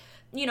 like,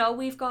 you know,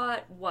 we've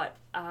got,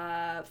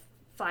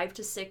 5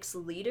 to 6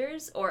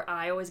 liters, or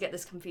I always get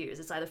this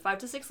confused. It's either 5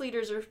 to 6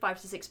 liters or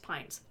 5 to 6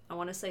 pints. I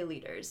want to say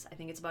liters. I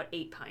think it's about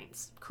 8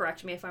 pints.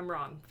 Correct me if I'm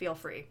wrong. Feel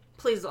free.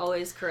 Please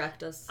always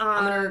correct us.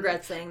 I'm going to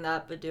regret saying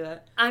that, but do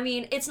it. I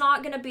mean, it's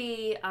not going to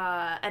be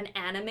an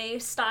anime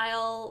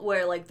style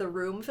where, like, the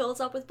room fills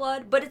up with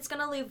blood, but it's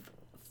going to leave,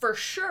 for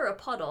sure, a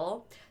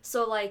puddle.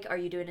 So, like, are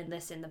you doing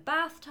this in the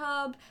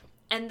bathtub?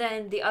 And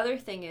then the other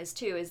thing is,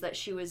 too, is that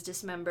she was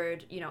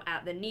dismembered, you know,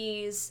 at the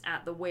knees,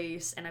 at the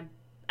waist, and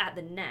at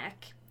the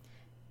neck.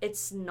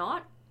 It's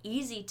not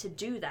easy to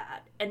do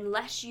that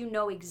unless you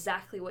know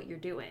exactly what you're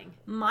doing.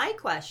 My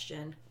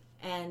question,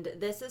 and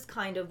this is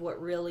kind of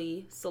what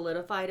really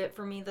solidified it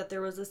for me that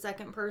there was a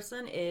second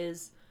person,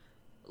 is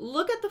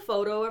look at the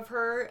photo of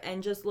her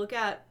and just look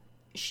at,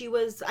 she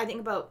was, I think,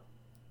 about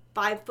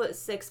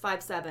 5'6",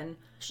 5'7".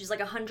 She's like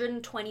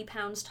 120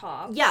 pounds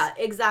tops. Yeah,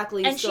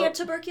 exactly. And she had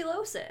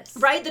tuberculosis.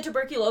 Right, the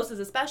tuberculosis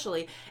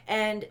especially.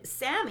 And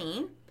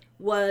Sammy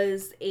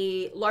was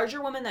a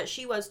larger woman that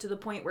she was, to the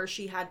point where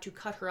she had to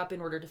cut her up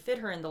in order to fit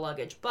her in the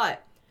luggage.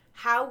 But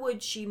how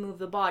would she move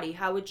the body?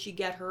 How would she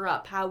get her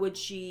up? How would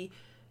she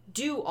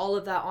do all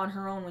of that on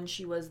her own when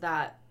she was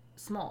that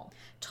small?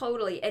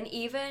 Totally. And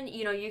even,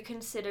 you know, you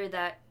consider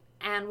that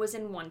Anne was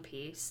in one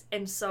piece.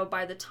 And so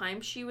by the time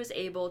she was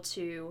able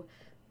to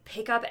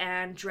pick up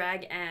Anne,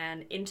 drag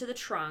Anne into the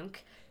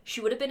trunk, she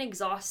would have been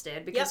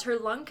exhausted because her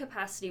lung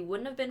capacity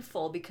wouldn't have been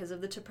full because of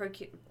the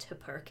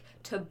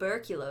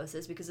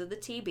tuberculosis, because of the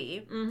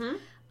TB.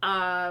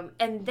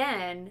 And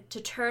then to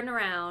turn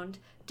around,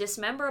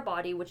 dismember a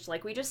body, which,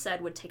 like we just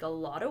said, would take a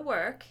lot of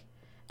work.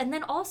 And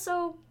then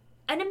also,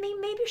 and I mean,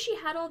 maybe she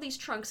had all these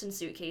trunks and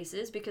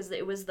suitcases because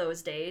it was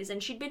those days,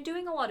 and she'd been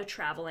doing a lot of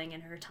traveling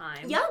in her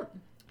time. Yeah.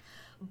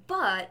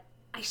 But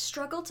I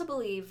struggle to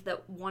believe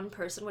that one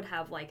person would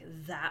have, like,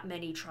 that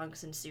many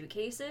trunks and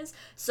suitcases.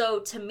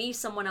 So, to me,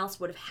 someone else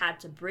would have had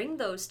to bring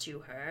those to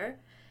her.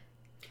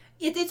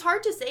 It's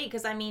hard to say,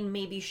 because, I mean,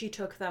 maybe she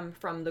took them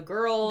from the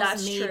girls.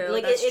 That's true,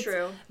 like, that's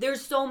true.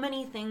 There's so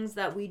many things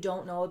that we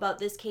don't know about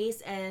this case,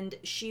 and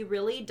she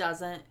really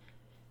doesn't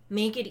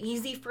make it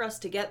easy for us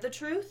to get the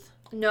truth.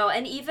 No,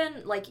 and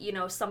even, like, you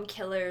know, some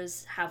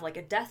killers have, like,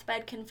 a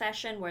deathbed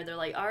confession where they're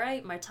like, all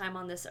right, my time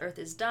on this earth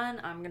is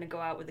done. I'm going to go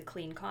out with a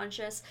clean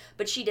conscience.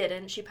 But she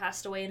didn't. She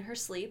passed away in her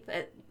sleep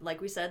at, like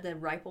we said, the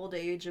ripe old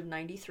age of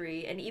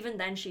 93. And even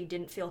then, she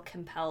didn't feel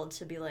compelled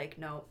to be like,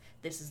 no,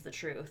 this is the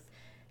truth.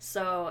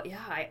 So,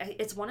 yeah,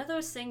 it's one of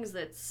those things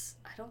that's,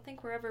 I don't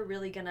think we're ever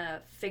really going to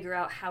figure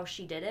out how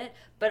she did it.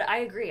 But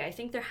I agree. I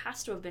think there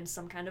has to have been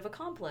some kind of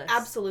accomplice.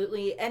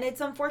 Absolutely. And it's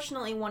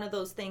unfortunately one of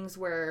those things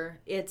where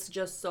it's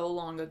just so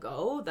long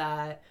ago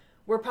that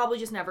we're probably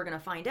just never going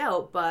to find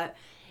out. But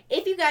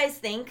if you guys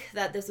think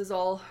that this is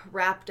all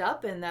wrapped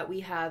up and that we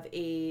have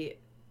a,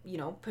 you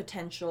know,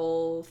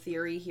 potential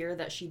theory here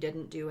that she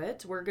didn't do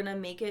it, we're gonna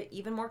make it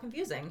even more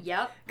confusing.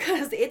 Yep.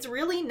 Because it's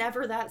really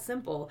never that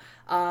simple.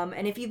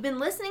 And if you've been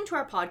listening to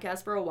our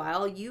podcast for a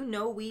while, you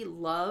know we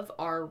love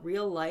our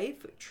real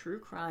life true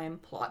crime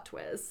plot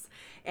twists.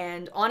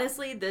 And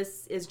honestly,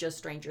 this is just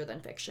stranger than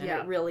fiction. Yeah.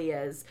 It really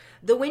is.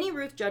 The Winnie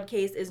Ruth Judd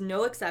case is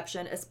no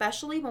exception,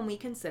 especially when we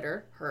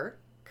consider her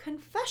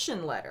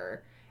confession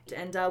letter.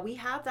 And we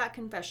have that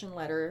confession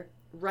letter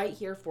right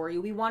here for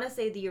you. We want to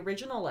say the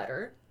original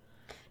letter.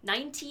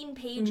 19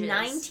 pages.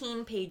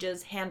 19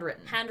 pages,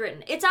 handwritten.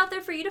 Handwritten. It's out there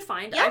for you to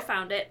find. Yeah. I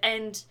found it.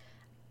 And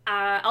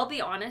I'll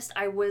be honest,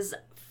 I was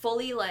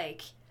fully,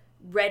 like,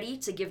 ready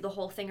to give the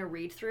whole thing a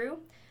read through.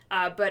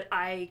 But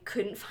I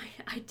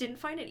didn't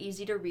find it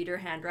easy to read her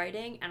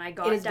handwriting. And I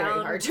got down. It is very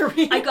hard to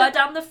read. I got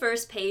down the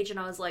first page and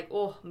I was like,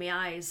 oh, my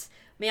eyes.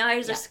 My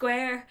eyes are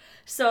square.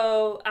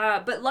 So,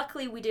 but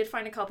luckily we did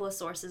find a couple of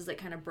sources that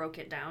kind of broke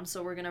it down.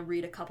 So we're going to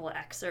read a couple of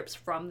excerpts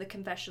from the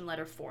confession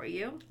letter for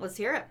you. Let's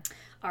hear it.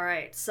 All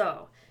right.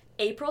 So,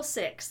 April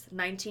 6th,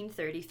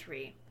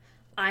 1933.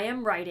 I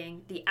am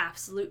writing the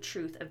absolute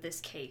truth of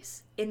this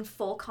case, in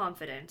full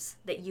confidence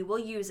that you will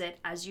use it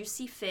as you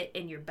see fit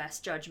in your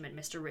best judgment,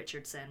 Mr.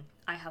 Richardson.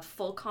 I have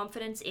full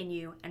confidence in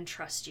you and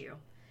trust you.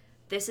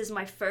 This is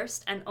my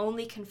first and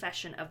only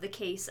confession of the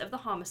case of the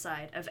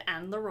homicide of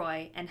Anne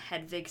Leroy and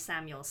Hedvig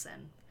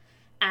Samuelson.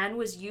 Anne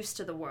was used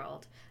to the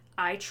world.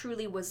 I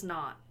truly was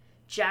not.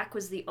 Jack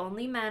was the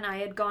only man I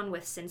had gone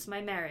with since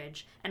my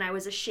marriage, and I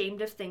was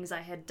ashamed of things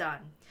I had done.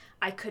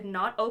 I could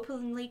not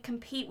openly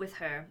compete with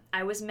her.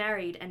 I was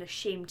married and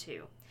ashamed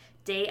to.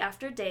 Day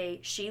after day,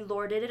 she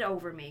lorded it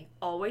over me,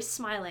 always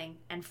smiling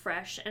and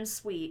fresh and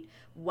sweet,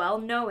 well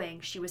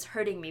knowing she was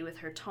hurting me with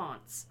her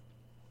taunts.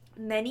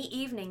 Many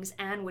evenings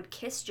Anne would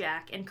kiss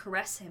Jack and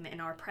caress him in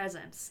our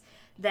presence.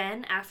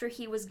 Then, after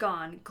he was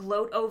gone,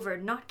 gloat over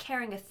not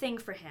caring a thing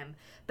for him,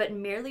 but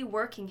merely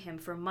working him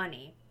for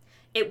money.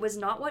 It was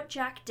not what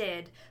Jack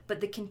did, but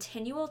the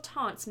continual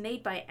taunts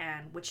made by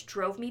Anne which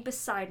drove me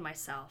beside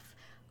myself.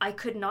 I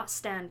could not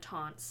stand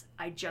taunts.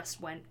 I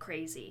just went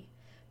crazy.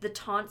 The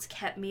taunts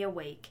kept me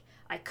awake.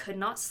 I could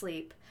not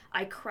sleep.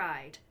 I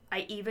cried.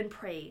 I even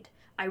prayed.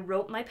 I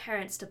wrote my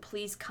parents to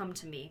please come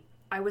to me.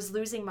 I was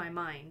losing my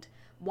mind.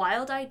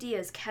 Wild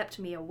ideas kept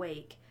me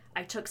awake.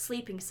 I took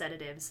sleeping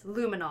sedatives,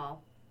 luminol.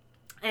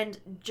 And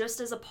just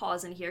as a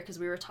pause in here, because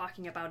we were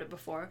talking about it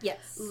before.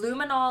 Yes.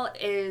 Luminol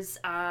is,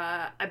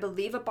 I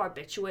believe, a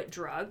barbiturate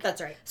drug.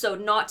 That's right. So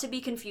not to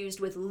be confused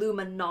with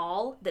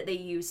luminol that they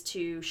use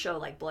to show,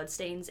 like,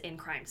 bloodstains in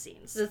crime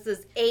scenes. This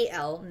is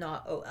A-L,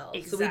 not O-L.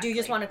 Exactly. So we do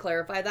just want to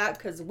clarify that,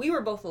 because we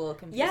were both a little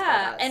confused by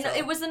Yeah, that, and so.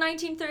 it was the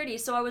 1930s,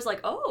 so I was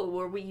like, oh,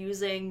 were we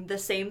using the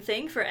same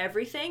thing for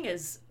everything?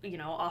 As, you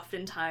know,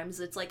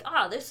 oftentimes it's like,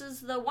 this is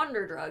the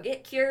wonder drug.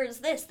 It cures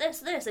this,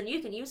 and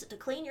you can use it to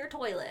clean your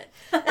toilet.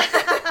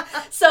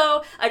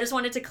 So I just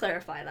wanted to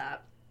clarify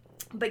that.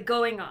 But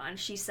going on,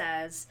 she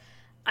says,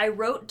 I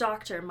wrote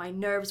doctor my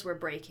nerves were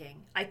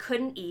breaking. I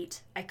couldn't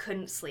eat. I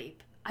couldn't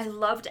sleep. I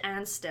loved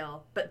Anne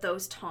still, but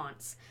those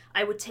taunts.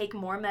 I would take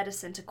more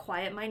medicine to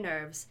quiet my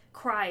nerves,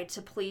 cried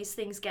to please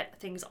get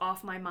things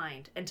off my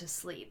mind, and to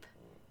sleep.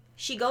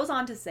 She goes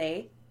on to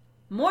say,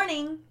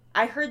 Morning!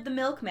 I heard the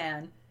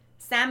milkman.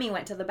 Sammy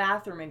went to the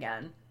bathroom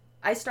again.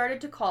 I started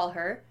to call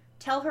her,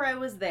 tell her I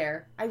was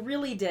there. I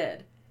really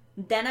did.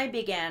 Then I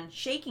began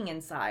shaking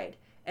inside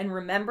and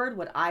remembered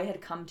what I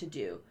had come to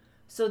do.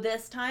 So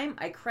this time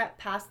I crept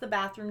past the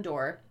bathroom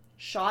door,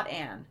 shot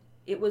Anne.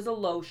 It was a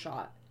low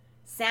shot.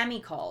 Sammy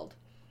called.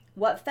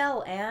 What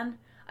fell, Anne?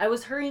 I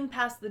was hurrying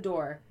past the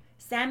door.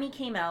 Sammy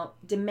came out,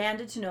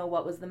 demanded to know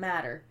what was the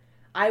matter.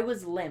 I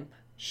was limp.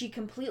 She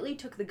completely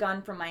took the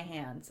gun from my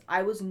hands.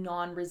 I was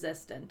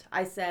non-resistant.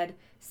 I said,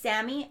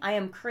 Sammy, I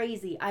am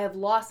crazy. I have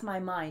lost my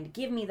mind.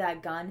 Give me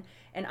that gun,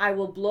 and I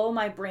will blow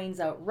my brains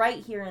out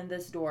right here in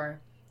this door.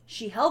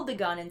 She held the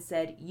gun and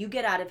said, you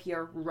get out of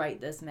here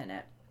right this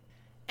minute.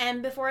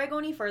 And before I go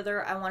any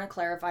further, I want to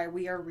clarify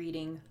we are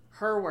reading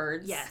her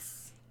words.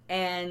 Yes.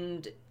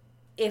 And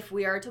if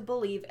we are to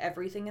believe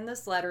everything in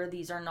this letter,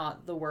 these are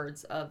not the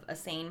words of a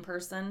sane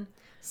person.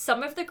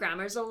 Some of the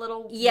grammar's a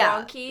little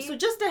wonky. So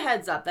just a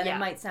heads up that it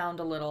might sound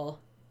a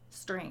little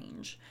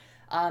strange.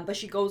 But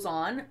she goes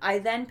on, I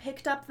then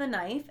picked up the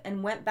knife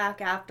and went back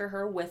after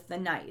her with the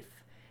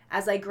knife.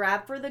 As I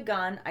grabbed for the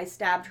gun, I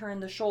stabbed her in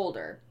the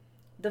shoulder.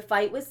 The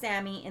fight with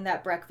Sammy in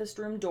that breakfast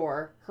room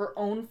door, her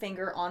own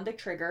finger on the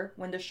trigger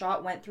when the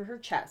shot went through her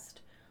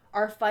chest.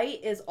 Our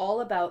fight is all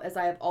about as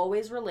I have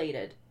always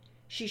related.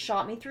 She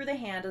shot me through the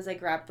hand as I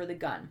grabbed for the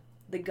gun.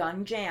 The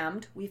gun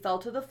jammed, we fell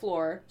to the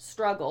floor,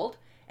 struggled,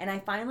 and I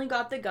finally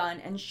got the gun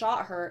and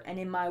shot her, and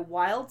in my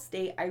wild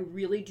state, I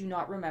really do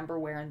not remember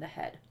where in the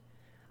head.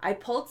 I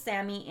pulled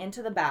Sammy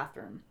into the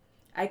bathroom.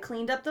 I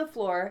cleaned up the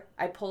floor.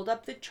 I pulled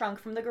up the trunk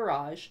from the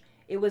garage.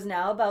 It was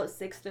now about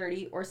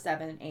 6:30 or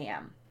 7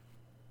 a.m.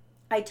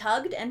 I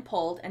tugged and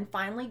pulled and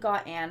finally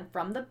got Anne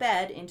from the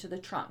bed into the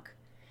trunk.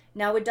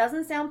 Now, it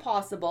doesn't sound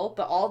possible,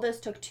 but all this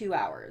took 2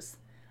 hours.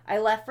 I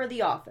left for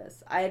the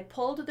office. I had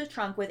pulled the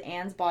trunk with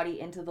Anne's body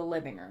into the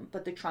living room,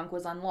 but the trunk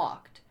was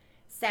unlocked.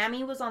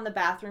 Sammy was on the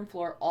bathroom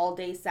floor all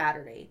day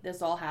Saturday.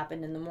 This all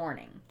happened in the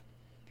morning.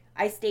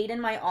 I stayed in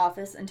my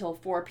office until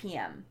 4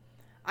 p.m.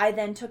 I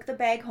then took the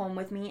bag home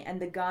with me and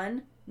the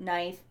gun,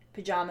 knife,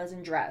 pajamas,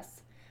 and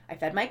dress. I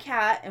fed my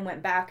cat and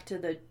went back to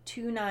the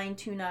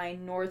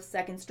 2929 North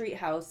 2nd Street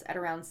house at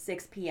around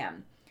 6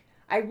 p.m.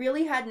 I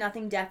really had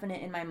nothing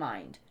definite in my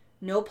mind.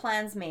 No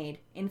plans made.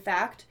 In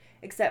fact,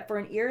 except for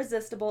an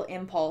irresistible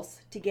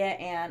impulse to get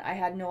Anne, I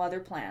had no other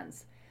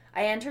plans.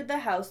 I entered the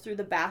house through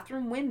the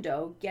bathroom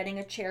window, getting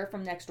a chair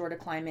from next door to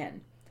climb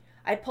in.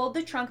 I pulled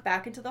the trunk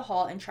back into the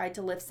hall and tried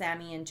to lift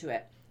Sammy into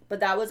it,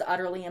 but that was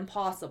utterly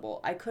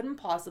impossible. I couldn't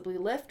possibly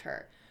lift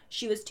her.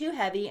 She was too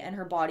heavy and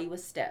her body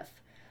was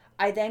stiff.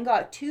 I then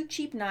got 2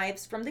 cheap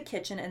knives from the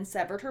kitchen and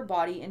severed her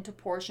body into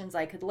portions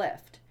I could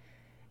lift.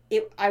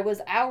 I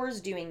was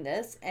hours doing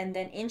this, and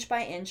then inch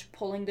by inch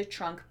pulling the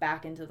trunk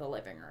back into the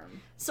living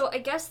room. So I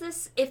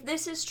guess if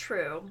this is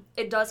true,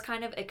 it does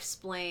kind of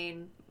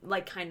explain,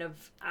 like, kind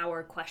of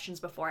our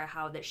questions before,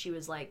 how that she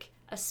was, like,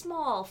 a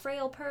small,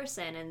 frail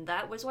person, and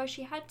that was why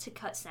she had to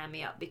cut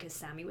Sammy up, because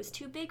Sammy was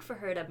too big for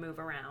her to move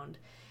around.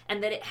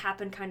 And that it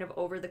happened kind of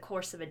over the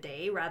course of a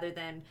day rather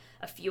than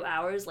a few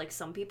hours, like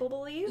some people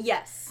believe.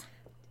 Yes.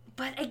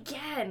 But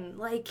again,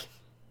 like,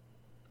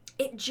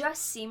 it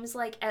just seems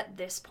like at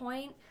this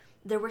point,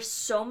 there were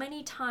so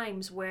many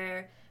times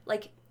where,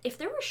 like, if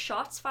there were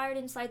shots fired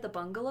inside the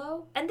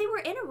bungalow, and they were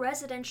in a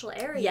residential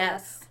area,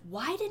 yes,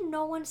 why did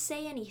no one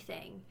say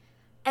anything?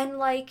 And,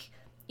 like,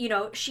 you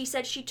know, she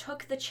said she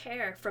took the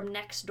chair from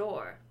next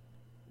door.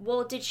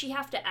 Well, did she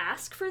have to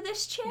ask for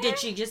this chair? Did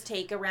she just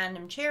take a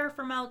random chair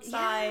from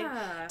outside?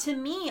 Yeah. To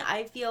me,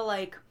 I feel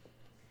like,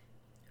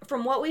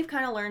 from what we've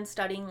kind of learned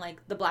studying,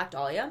 like, the Black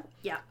Dahlia,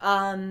 yeah,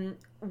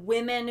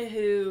 women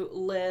who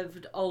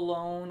lived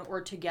alone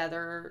or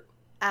together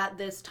at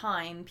this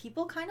time,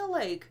 people kind of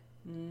like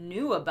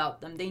knew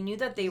about them. They knew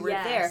that they were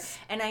there.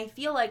 And I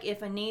feel like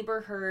if a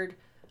neighbor heard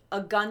a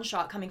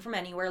gunshot coming from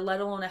anywhere,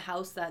 let alone a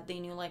house that they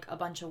knew like a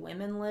bunch of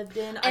women lived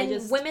in.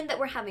 And women that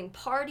were having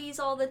parties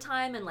all the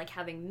time and like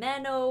having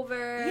men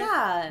over.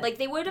 Yeah. Like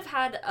they would have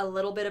had a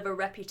little bit of a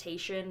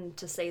reputation,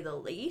 to say the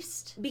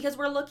least. Because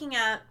we're looking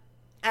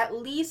at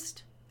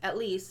least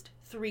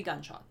 3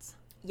 gunshots.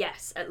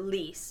 Yes, at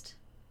least.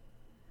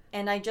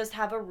 And I just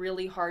have a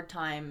really hard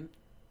time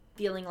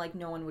feeling like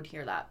no one would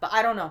hear that. But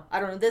I don't know.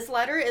 This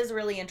letter is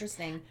really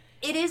interesting.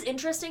 It is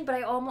interesting, but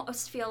I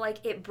almost feel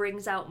like it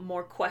brings out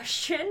more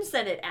questions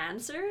than it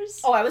answers.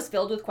 Oh, I was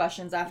filled with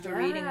questions after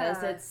reading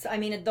this.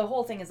 The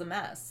whole thing is a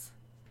mess.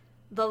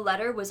 The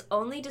letter was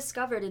only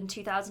discovered in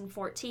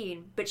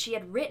 2014, but she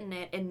had written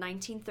it in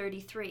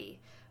 1933.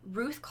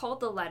 Ruth called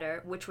the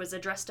letter, which was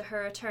addressed to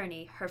her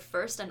attorney, her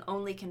first and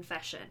only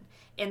confession.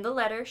 In the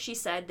letter, she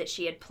said that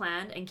she had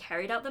planned and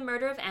carried out the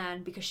murder of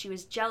Anne because she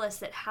was jealous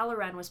that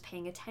Halloran was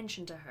paying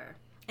attention to her.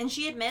 And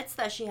she admits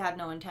that she had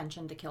no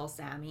intention to kill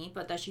Sammy,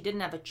 but that she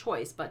didn't have a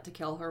choice but to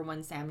kill her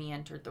when Sammy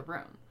entered the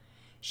room.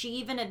 She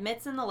even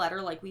admits in the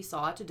letter, like we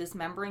saw, to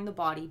dismembering the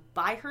body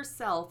by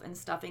herself and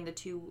stuffing the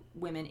 2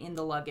 women in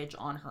the luggage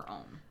on her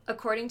own.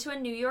 According to a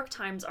New York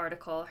Times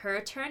article, her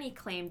attorney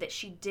claimed that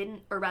he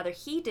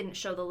didn't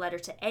show the letter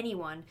to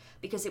anyone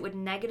because it would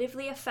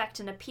negatively affect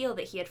an appeal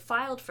that he had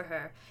filed for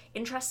her.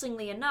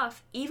 Interestingly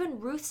enough,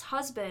 even Ruth's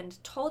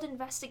husband told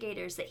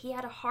investigators that he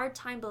had a hard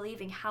time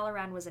believing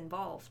Halloran was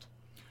involved.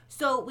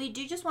 So we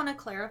do just want to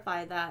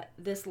clarify that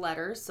this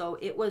letter, so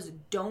it was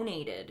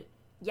donated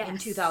in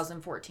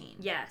 2014.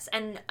 Yes,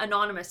 and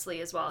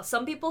anonymously as well.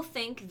 Some people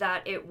think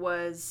that it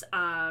was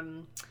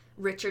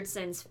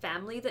Richardson's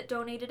family that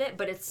donated it,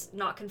 but it's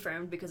not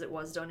confirmed because it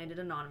was donated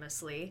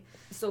anonymously.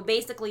 So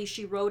basically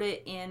she wrote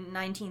it in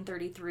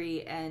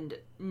 1933 and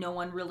no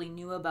one really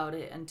knew about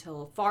it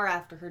until far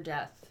after her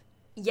death.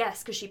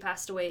 Yes, because she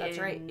passed away in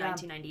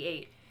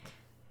 1998.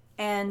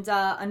 And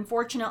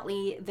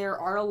unfortunately, there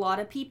are a lot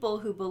of people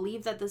who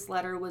believe that this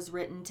letter was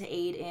written to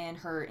aid in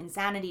her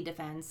insanity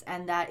defense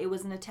and that it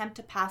was an attempt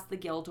to pass the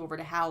guilt over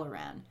to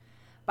Halloran.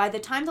 By the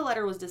time the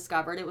letter was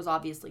discovered, it was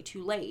obviously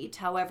too late.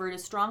 However, it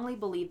is strongly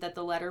believed that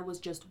the letter was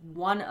just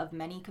one of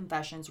many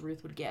confessions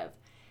Ruth would give.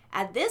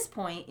 At this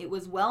point, it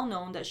was well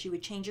known that she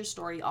would change her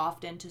story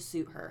often to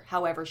suit her,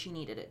 however she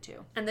needed it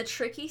to. And the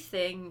tricky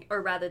thing,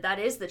 or rather that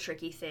is the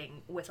tricky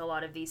thing with a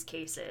lot of these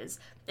cases,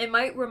 it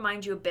might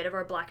remind you a bit of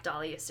our Black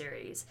Dahlia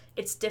series.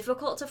 It's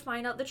difficult to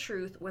find out the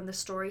truth when the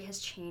story has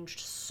changed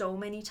so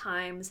many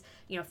times,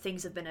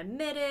 things have been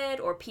omitted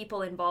or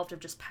people involved have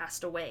just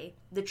passed away.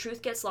 The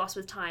truth gets lost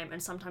with time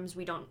and sometimes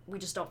we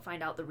just don't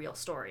find out the real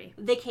story.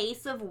 The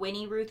case of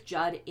Winnie Ruth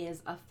Judd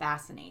is a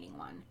fascinating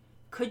one.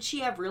 Could she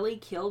have really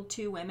killed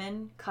 2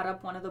 women, cut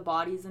up one of the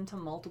bodies into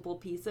multiple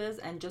pieces,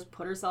 and just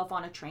put herself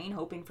on a train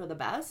hoping for the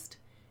best?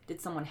 Did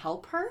someone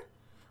help her?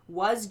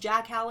 Was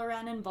Jack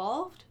Halloran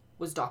involved?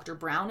 Was Dr.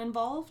 Brown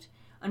involved?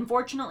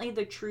 Unfortunately,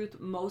 the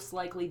truth most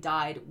likely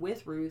died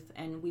with Ruth,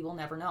 and we will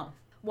never know.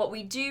 What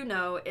we do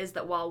know is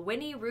that while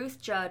Winnie Ruth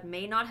Judd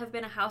may not have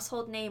been a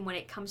household name when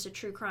it comes to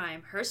true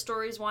crime, her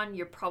story's one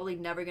you're probably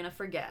never going to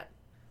forget.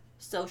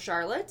 So,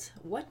 Charlotte,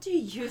 what do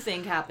you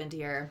think happened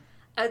here?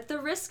 At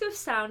the risk of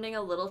sounding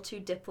a little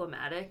too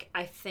diplomatic,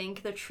 I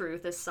think the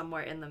truth is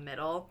somewhere in the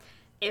middle.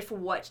 If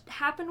what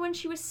happened when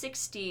she was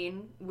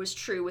 16 was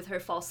true with her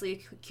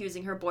falsely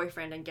accusing her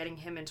boyfriend and getting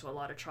him into a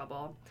lot of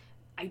trouble,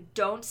 I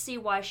don't see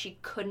why she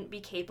couldn't be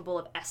capable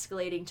of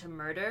escalating to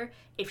murder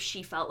if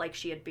she felt like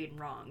she had been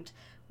wronged.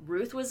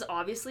 Ruth was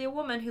obviously a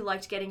woman who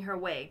liked getting her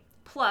way.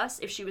 Plus,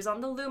 if she was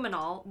on the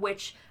luminol,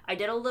 which I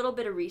did a little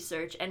bit of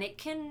research, and it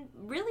can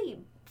really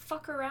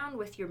fuck around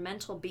with your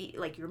mental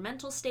your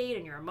mental state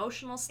and your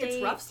emotional state.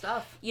 It's rough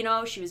stuff.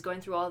 She was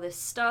going through all this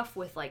stuff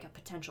with like a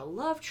potential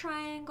love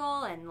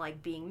triangle and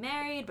like being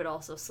married but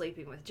also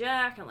sleeping with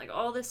Jack and like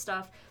all this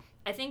stuff.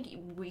 I think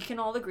we can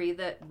all agree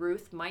that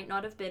Ruth might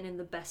not have been in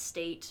the best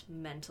state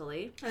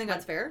mentally. I think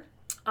that's fair.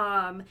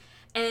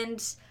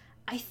 And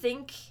I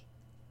think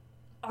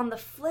on the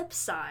flip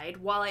side,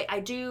 while I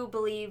do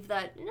believe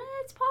that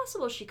it's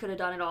possible she could have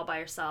done it all by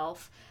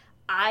herself,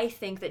 I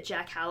think that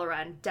Jack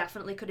Halloran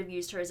definitely could have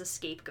used her as a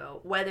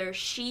scapegoat, whether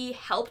she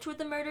helped with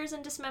the murders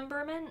and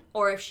dismemberment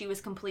or if she was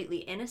completely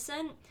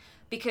innocent,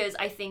 because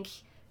I think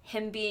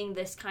him being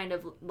this kind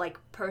of like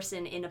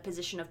person in a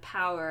position of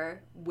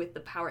power with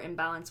the power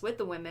imbalance with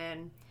the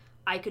women,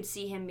 I could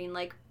see him being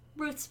like,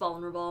 Ruth's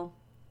vulnerable,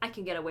 I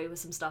can get away with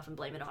some stuff and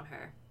blame it on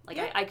her. Like,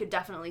 yeah. I could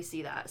definitely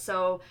see that.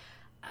 So,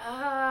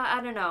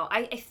 I don't know.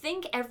 I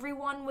think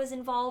everyone was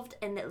involved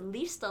in at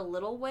least a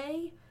little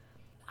way.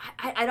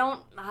 I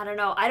don't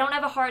know. I don't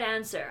have a hard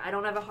answer.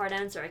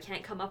 I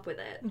can't come up with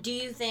it. Do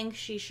you think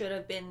she should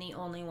have been the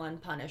only one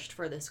punished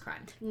for this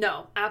crime?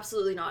 No,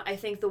 absolutely not. I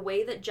think the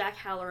way that Jack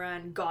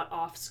Halloran got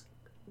off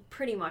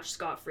pretty much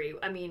scot-free.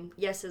 I mean,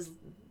 yes, his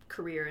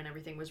career and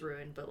everything was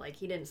ruined, but like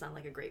he didn't sound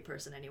like a great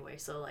person anyway.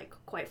 So like,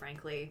 quite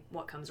frankly,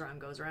 what comes around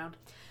goes around.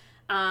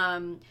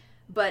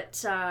 But,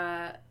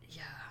 yeah,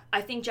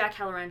 I think Jack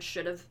Halloran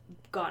should have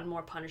gotten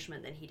more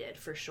punishment than he did,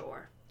 for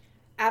sure.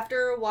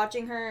 After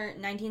watching her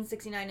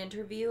 1969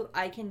 interview,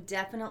 I can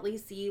definitely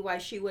see why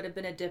she would have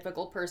been a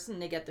difficult person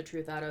to get the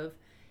truth out of.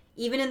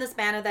 Even in the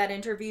span of that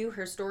interview,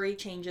 her story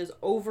changes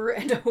over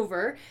and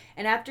over.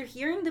 And after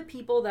hearing the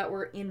people that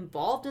were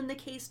involved in the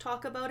case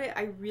talk about it,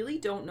 I really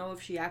don't know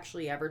if she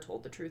actually ever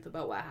told the truth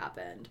about what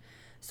happened.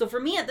 So for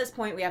me at this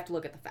point, we have to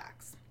look at the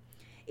facts.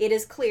 It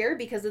is clear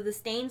because of the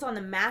stains on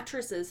the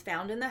mattresses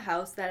found in the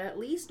house that at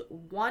least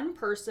one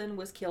person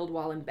was killed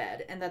while in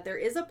bed, and that there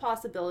is a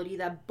possibility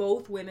that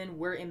both women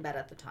were in bed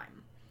at the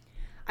time.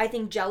 I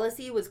think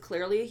jealousy was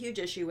clearly a huge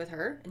issue with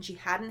her, and she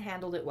hadn't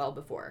handled it well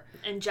before.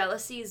 And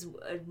jealousy is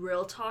a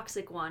real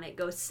toxic one. It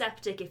goes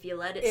septic if you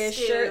let it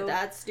stew. Sure,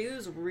 that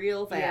stews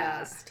real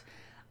fast.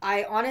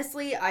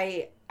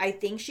 Yeah. I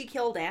think she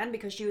killed Anne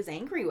because she was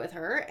angry with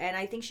her, and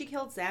I think she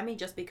killed Sammy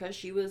just because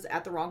she was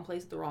at the wrong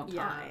place at the wrong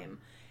time.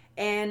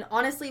 And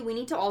honestly, we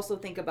need to also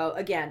think about,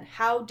 again,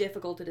 how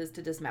difficult it is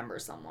to dismember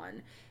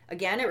someone.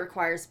 Again, it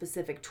requires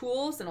specific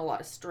tools and a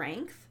lot of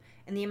strength.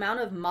 And the amount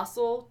of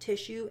muscle,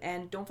 tissue,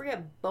 and don't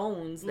forget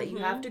bones that you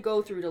have to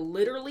go through to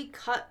literally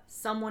cut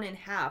someone in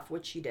half,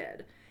 which she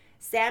did.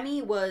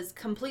 Sammy was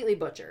completely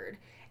butchered.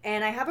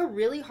 And I have a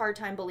really hard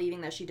time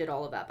believing that she did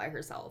all of that by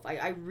herself.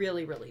 I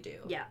really, really do.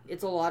 Yeah.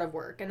 It's a lot of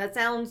work. And that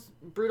sounds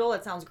brutal,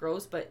 that sounds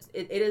gross, but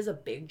it is a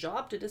big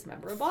job to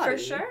dismember a body. For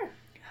sure.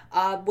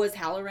 Was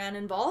Halloran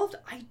involved?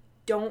 I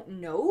don't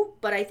know,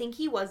 but I think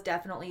he was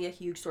definitely a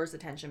huge source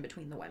of tension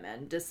between the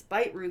women,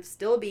 despite Ruth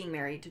still being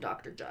married to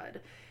Dr.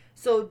 Judd.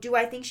 So do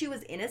I think she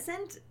was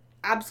innocent?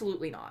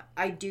 Absolutely not.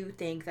 I do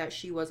think that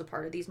she was a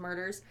part of these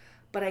murders,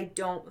 but I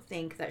don't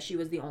think that she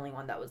was the only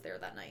one that was there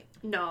that night.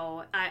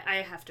 No, I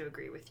have to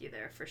agree with you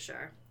there for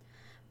sure.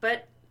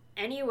 But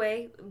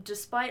anyway,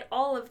 despite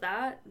all of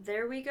that,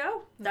 there we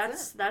go.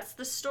 That's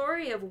the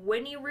story of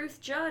Winnie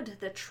Ruth Judd,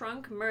 the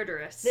trunk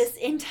murderess. This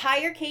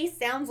entire case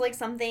sounds like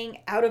something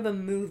out of a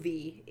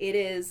movie. It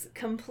is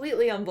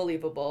completely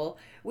unbelievable.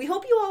 We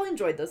hope you all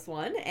enjoyed this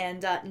one,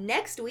 and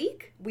next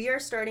week we are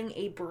starting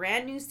a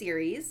brand new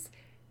series.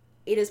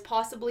 It is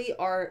possibly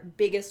our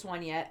biggest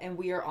one yet, and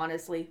we are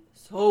honestly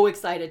so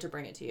excited to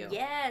bring it to you.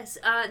 Yes.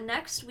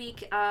 Next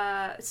week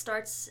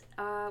starts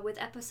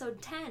with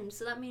episode 10,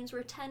 so that means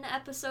we're 10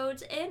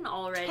 episodes in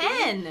already.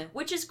 10!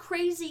 Which is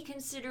crazy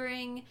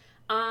considering,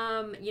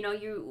 I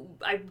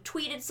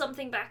tweeted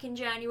something back in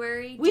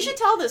January. We should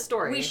tell this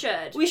story. We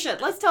should.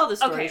 Let's tell the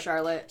story, okay.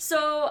 Charlotte.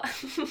 So,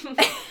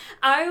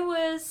 I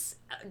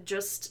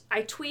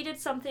tweeted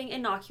something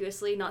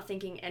innocuously, not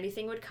thinking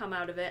anything would come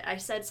out of it. I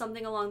said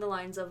something along the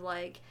lines of,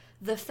 like,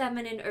 the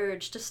feminine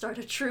urge to start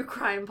a true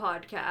crime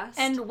podcast.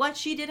 And what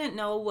she didn't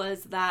know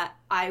was that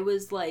I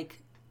was,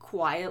 like,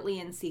 quietly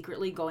and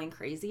secretly going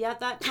crazy at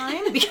that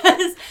time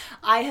because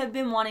I have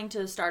been wanting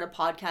to start a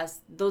podcast.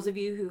 Those of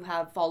you who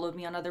have followed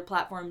me on other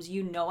platforms,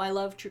 you know I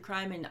love true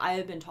crime, and I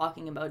have been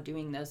talking about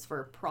doing this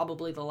for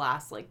probably the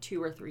last,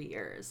 2 or 3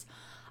 years.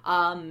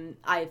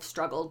 I've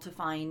struggled to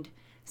find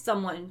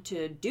someone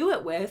to do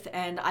it with,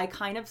 and I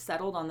kind of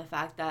settled on the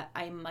fact that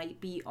I might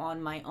be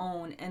on my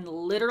own, and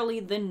literally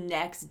the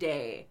next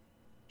day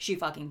she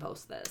fucking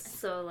posts this.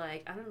 So, I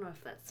don't know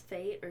if that's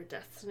fate or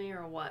destiny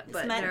or what, it's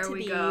but meant there to we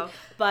be, go.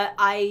 But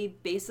I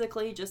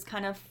basically just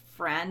kind of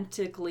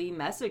frantically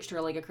messaged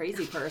her like a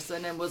crazy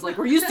person and was like,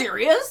 were you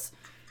serious?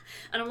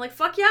 And I'm like,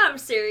 fuck yeah, I'm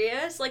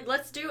serious.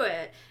 Let's do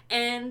it.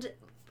 And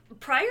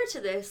prior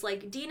to this,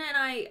 Dina and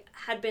I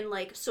had been,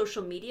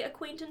 social media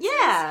acquaintances.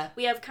 Yeah.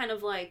 We have kind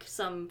of,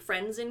 some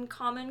friends in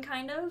common,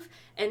 kind of.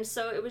 And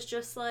so it was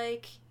just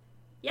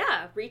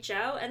reach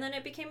out, and then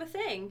it became a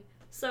thing.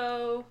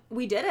 So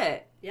we did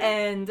it. Yeah.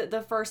 And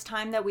the first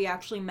time that we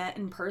actually met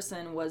in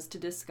person was to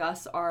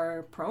discuss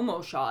our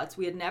promo shots.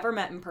 We had never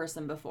met in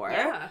person before.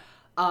 Yeah.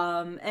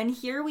 And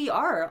here we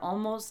are,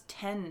 almost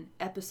 10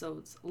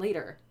 episodes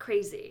later.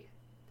 Crazy.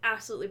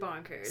 Absolutely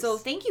bonkers. So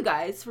thank you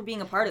guys for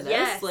being a part of this.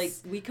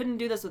 Yes. We couldn't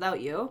do this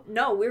without you.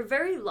 No, we're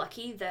very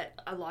lucky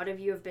that a lot of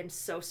you have been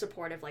so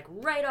supportive,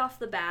 right off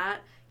the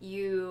bat.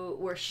 You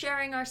were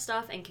sharing our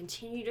stuff and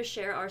continue to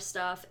share our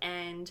stuff.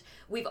 And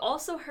we've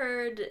also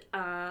heard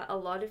a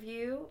lot of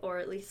you, or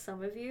at least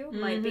some of you,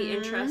 might be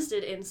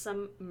interested in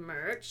some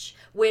merch,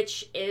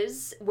 which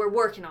is, we're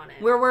working on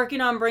it. We're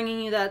working on bringing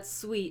you that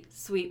sweet,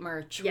 sweet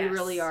merch. Yes. We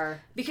really are.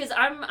 Because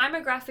I'm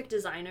a graphic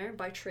designer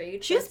by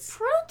trade. She's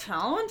pretty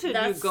talented,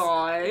 you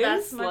guys.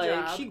 That's my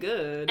job. She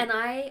good. And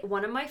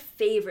one of my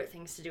favorite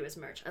things to do is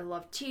merch. I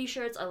love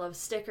t-shirts, I love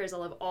stickers, I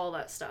love all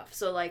that stuff.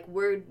 So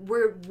we're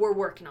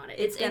working on it.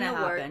 It's in the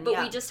work, but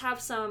we just have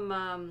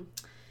some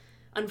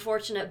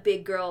unfortunate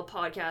big girl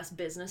podcast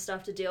business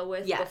stuff to deal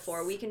with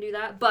before we can do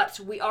that. But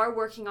we are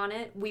working on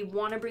it. We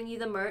want to bring you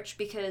the merch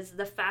because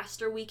the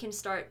faster we can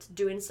start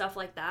doing stuff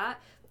like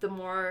that, the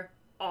more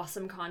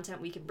awesome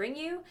content we can bring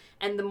you,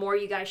 and the more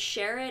you guys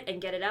share it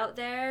and get it out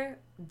there,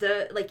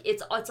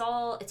 it's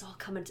all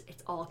coming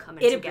together.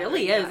 It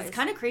really is. It's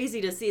kind of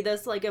crazy to see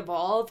this like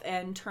evolve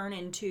and turn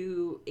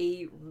into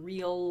a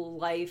real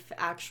life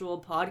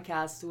actual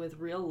podcast with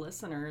real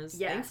listeners.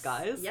 Yes. Thanks,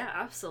 guys. Yeah,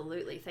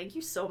 absolutely. Thank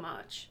you so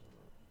much.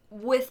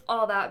 With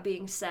all that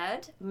being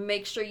said,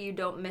 make sure you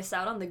don't miss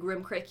out on the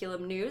Grim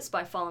Curriculum news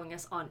by following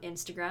us on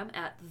Instagram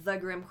at The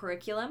Grim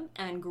Curriculum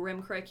and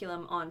Grim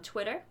Curriculum on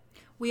Twitter.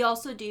 We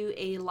also do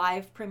a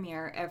live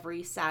premiere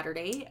every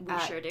Saturday at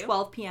sure do.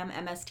 12 p.m.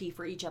 MST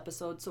for each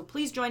episode. So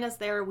please join us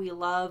there. We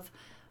love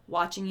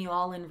watching you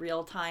all in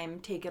real time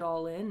take it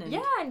all in.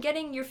 And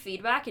getting your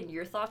feedback and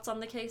your thoughts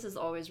on the case is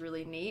always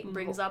really neat.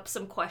 Brings up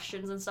some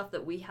questions and stuff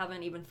that we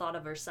haven't even thought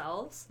of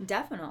ourselves.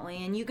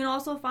 Definitely. And you can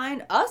also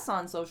find us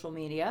on social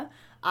media.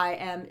 I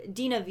am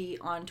Dina V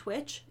on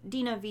Twitch,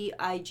 Dina V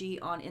IG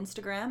on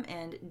Instagram,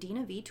 and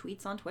Dina V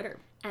Tweets on Twitter.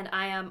 And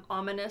I am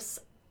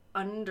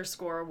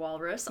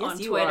ominous_walrus on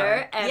you Twitter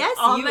are. and Yes,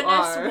 you are.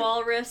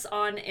 ominous_walrus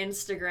on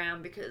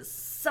Instagram, because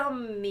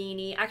some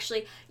meanie,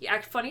 actually,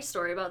 funny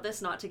story about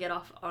this, not to get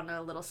off on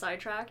a little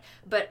sidetrack,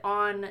 but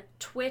on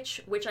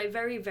Twitch, which I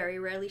very, very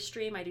rarely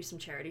stream, I do some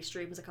charity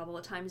streams a couple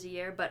of times a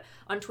year, but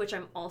on Twitch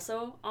I'm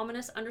also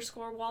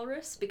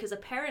ominous_walrus, because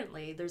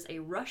apparently there's a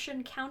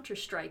Russian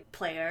Counter-Strike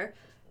player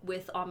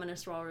with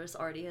Ominous Walrus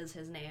already as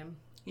his name.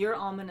 You're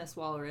Ominous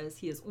Walrus.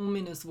 He is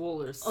Ominous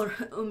Walrus. Or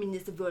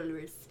Ominous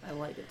Walrus. I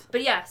like it.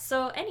 But yeah,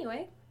 so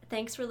anyway,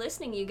 thanks for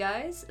listening, you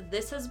guys.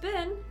 This has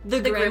been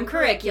The Grim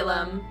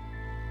Curriculum.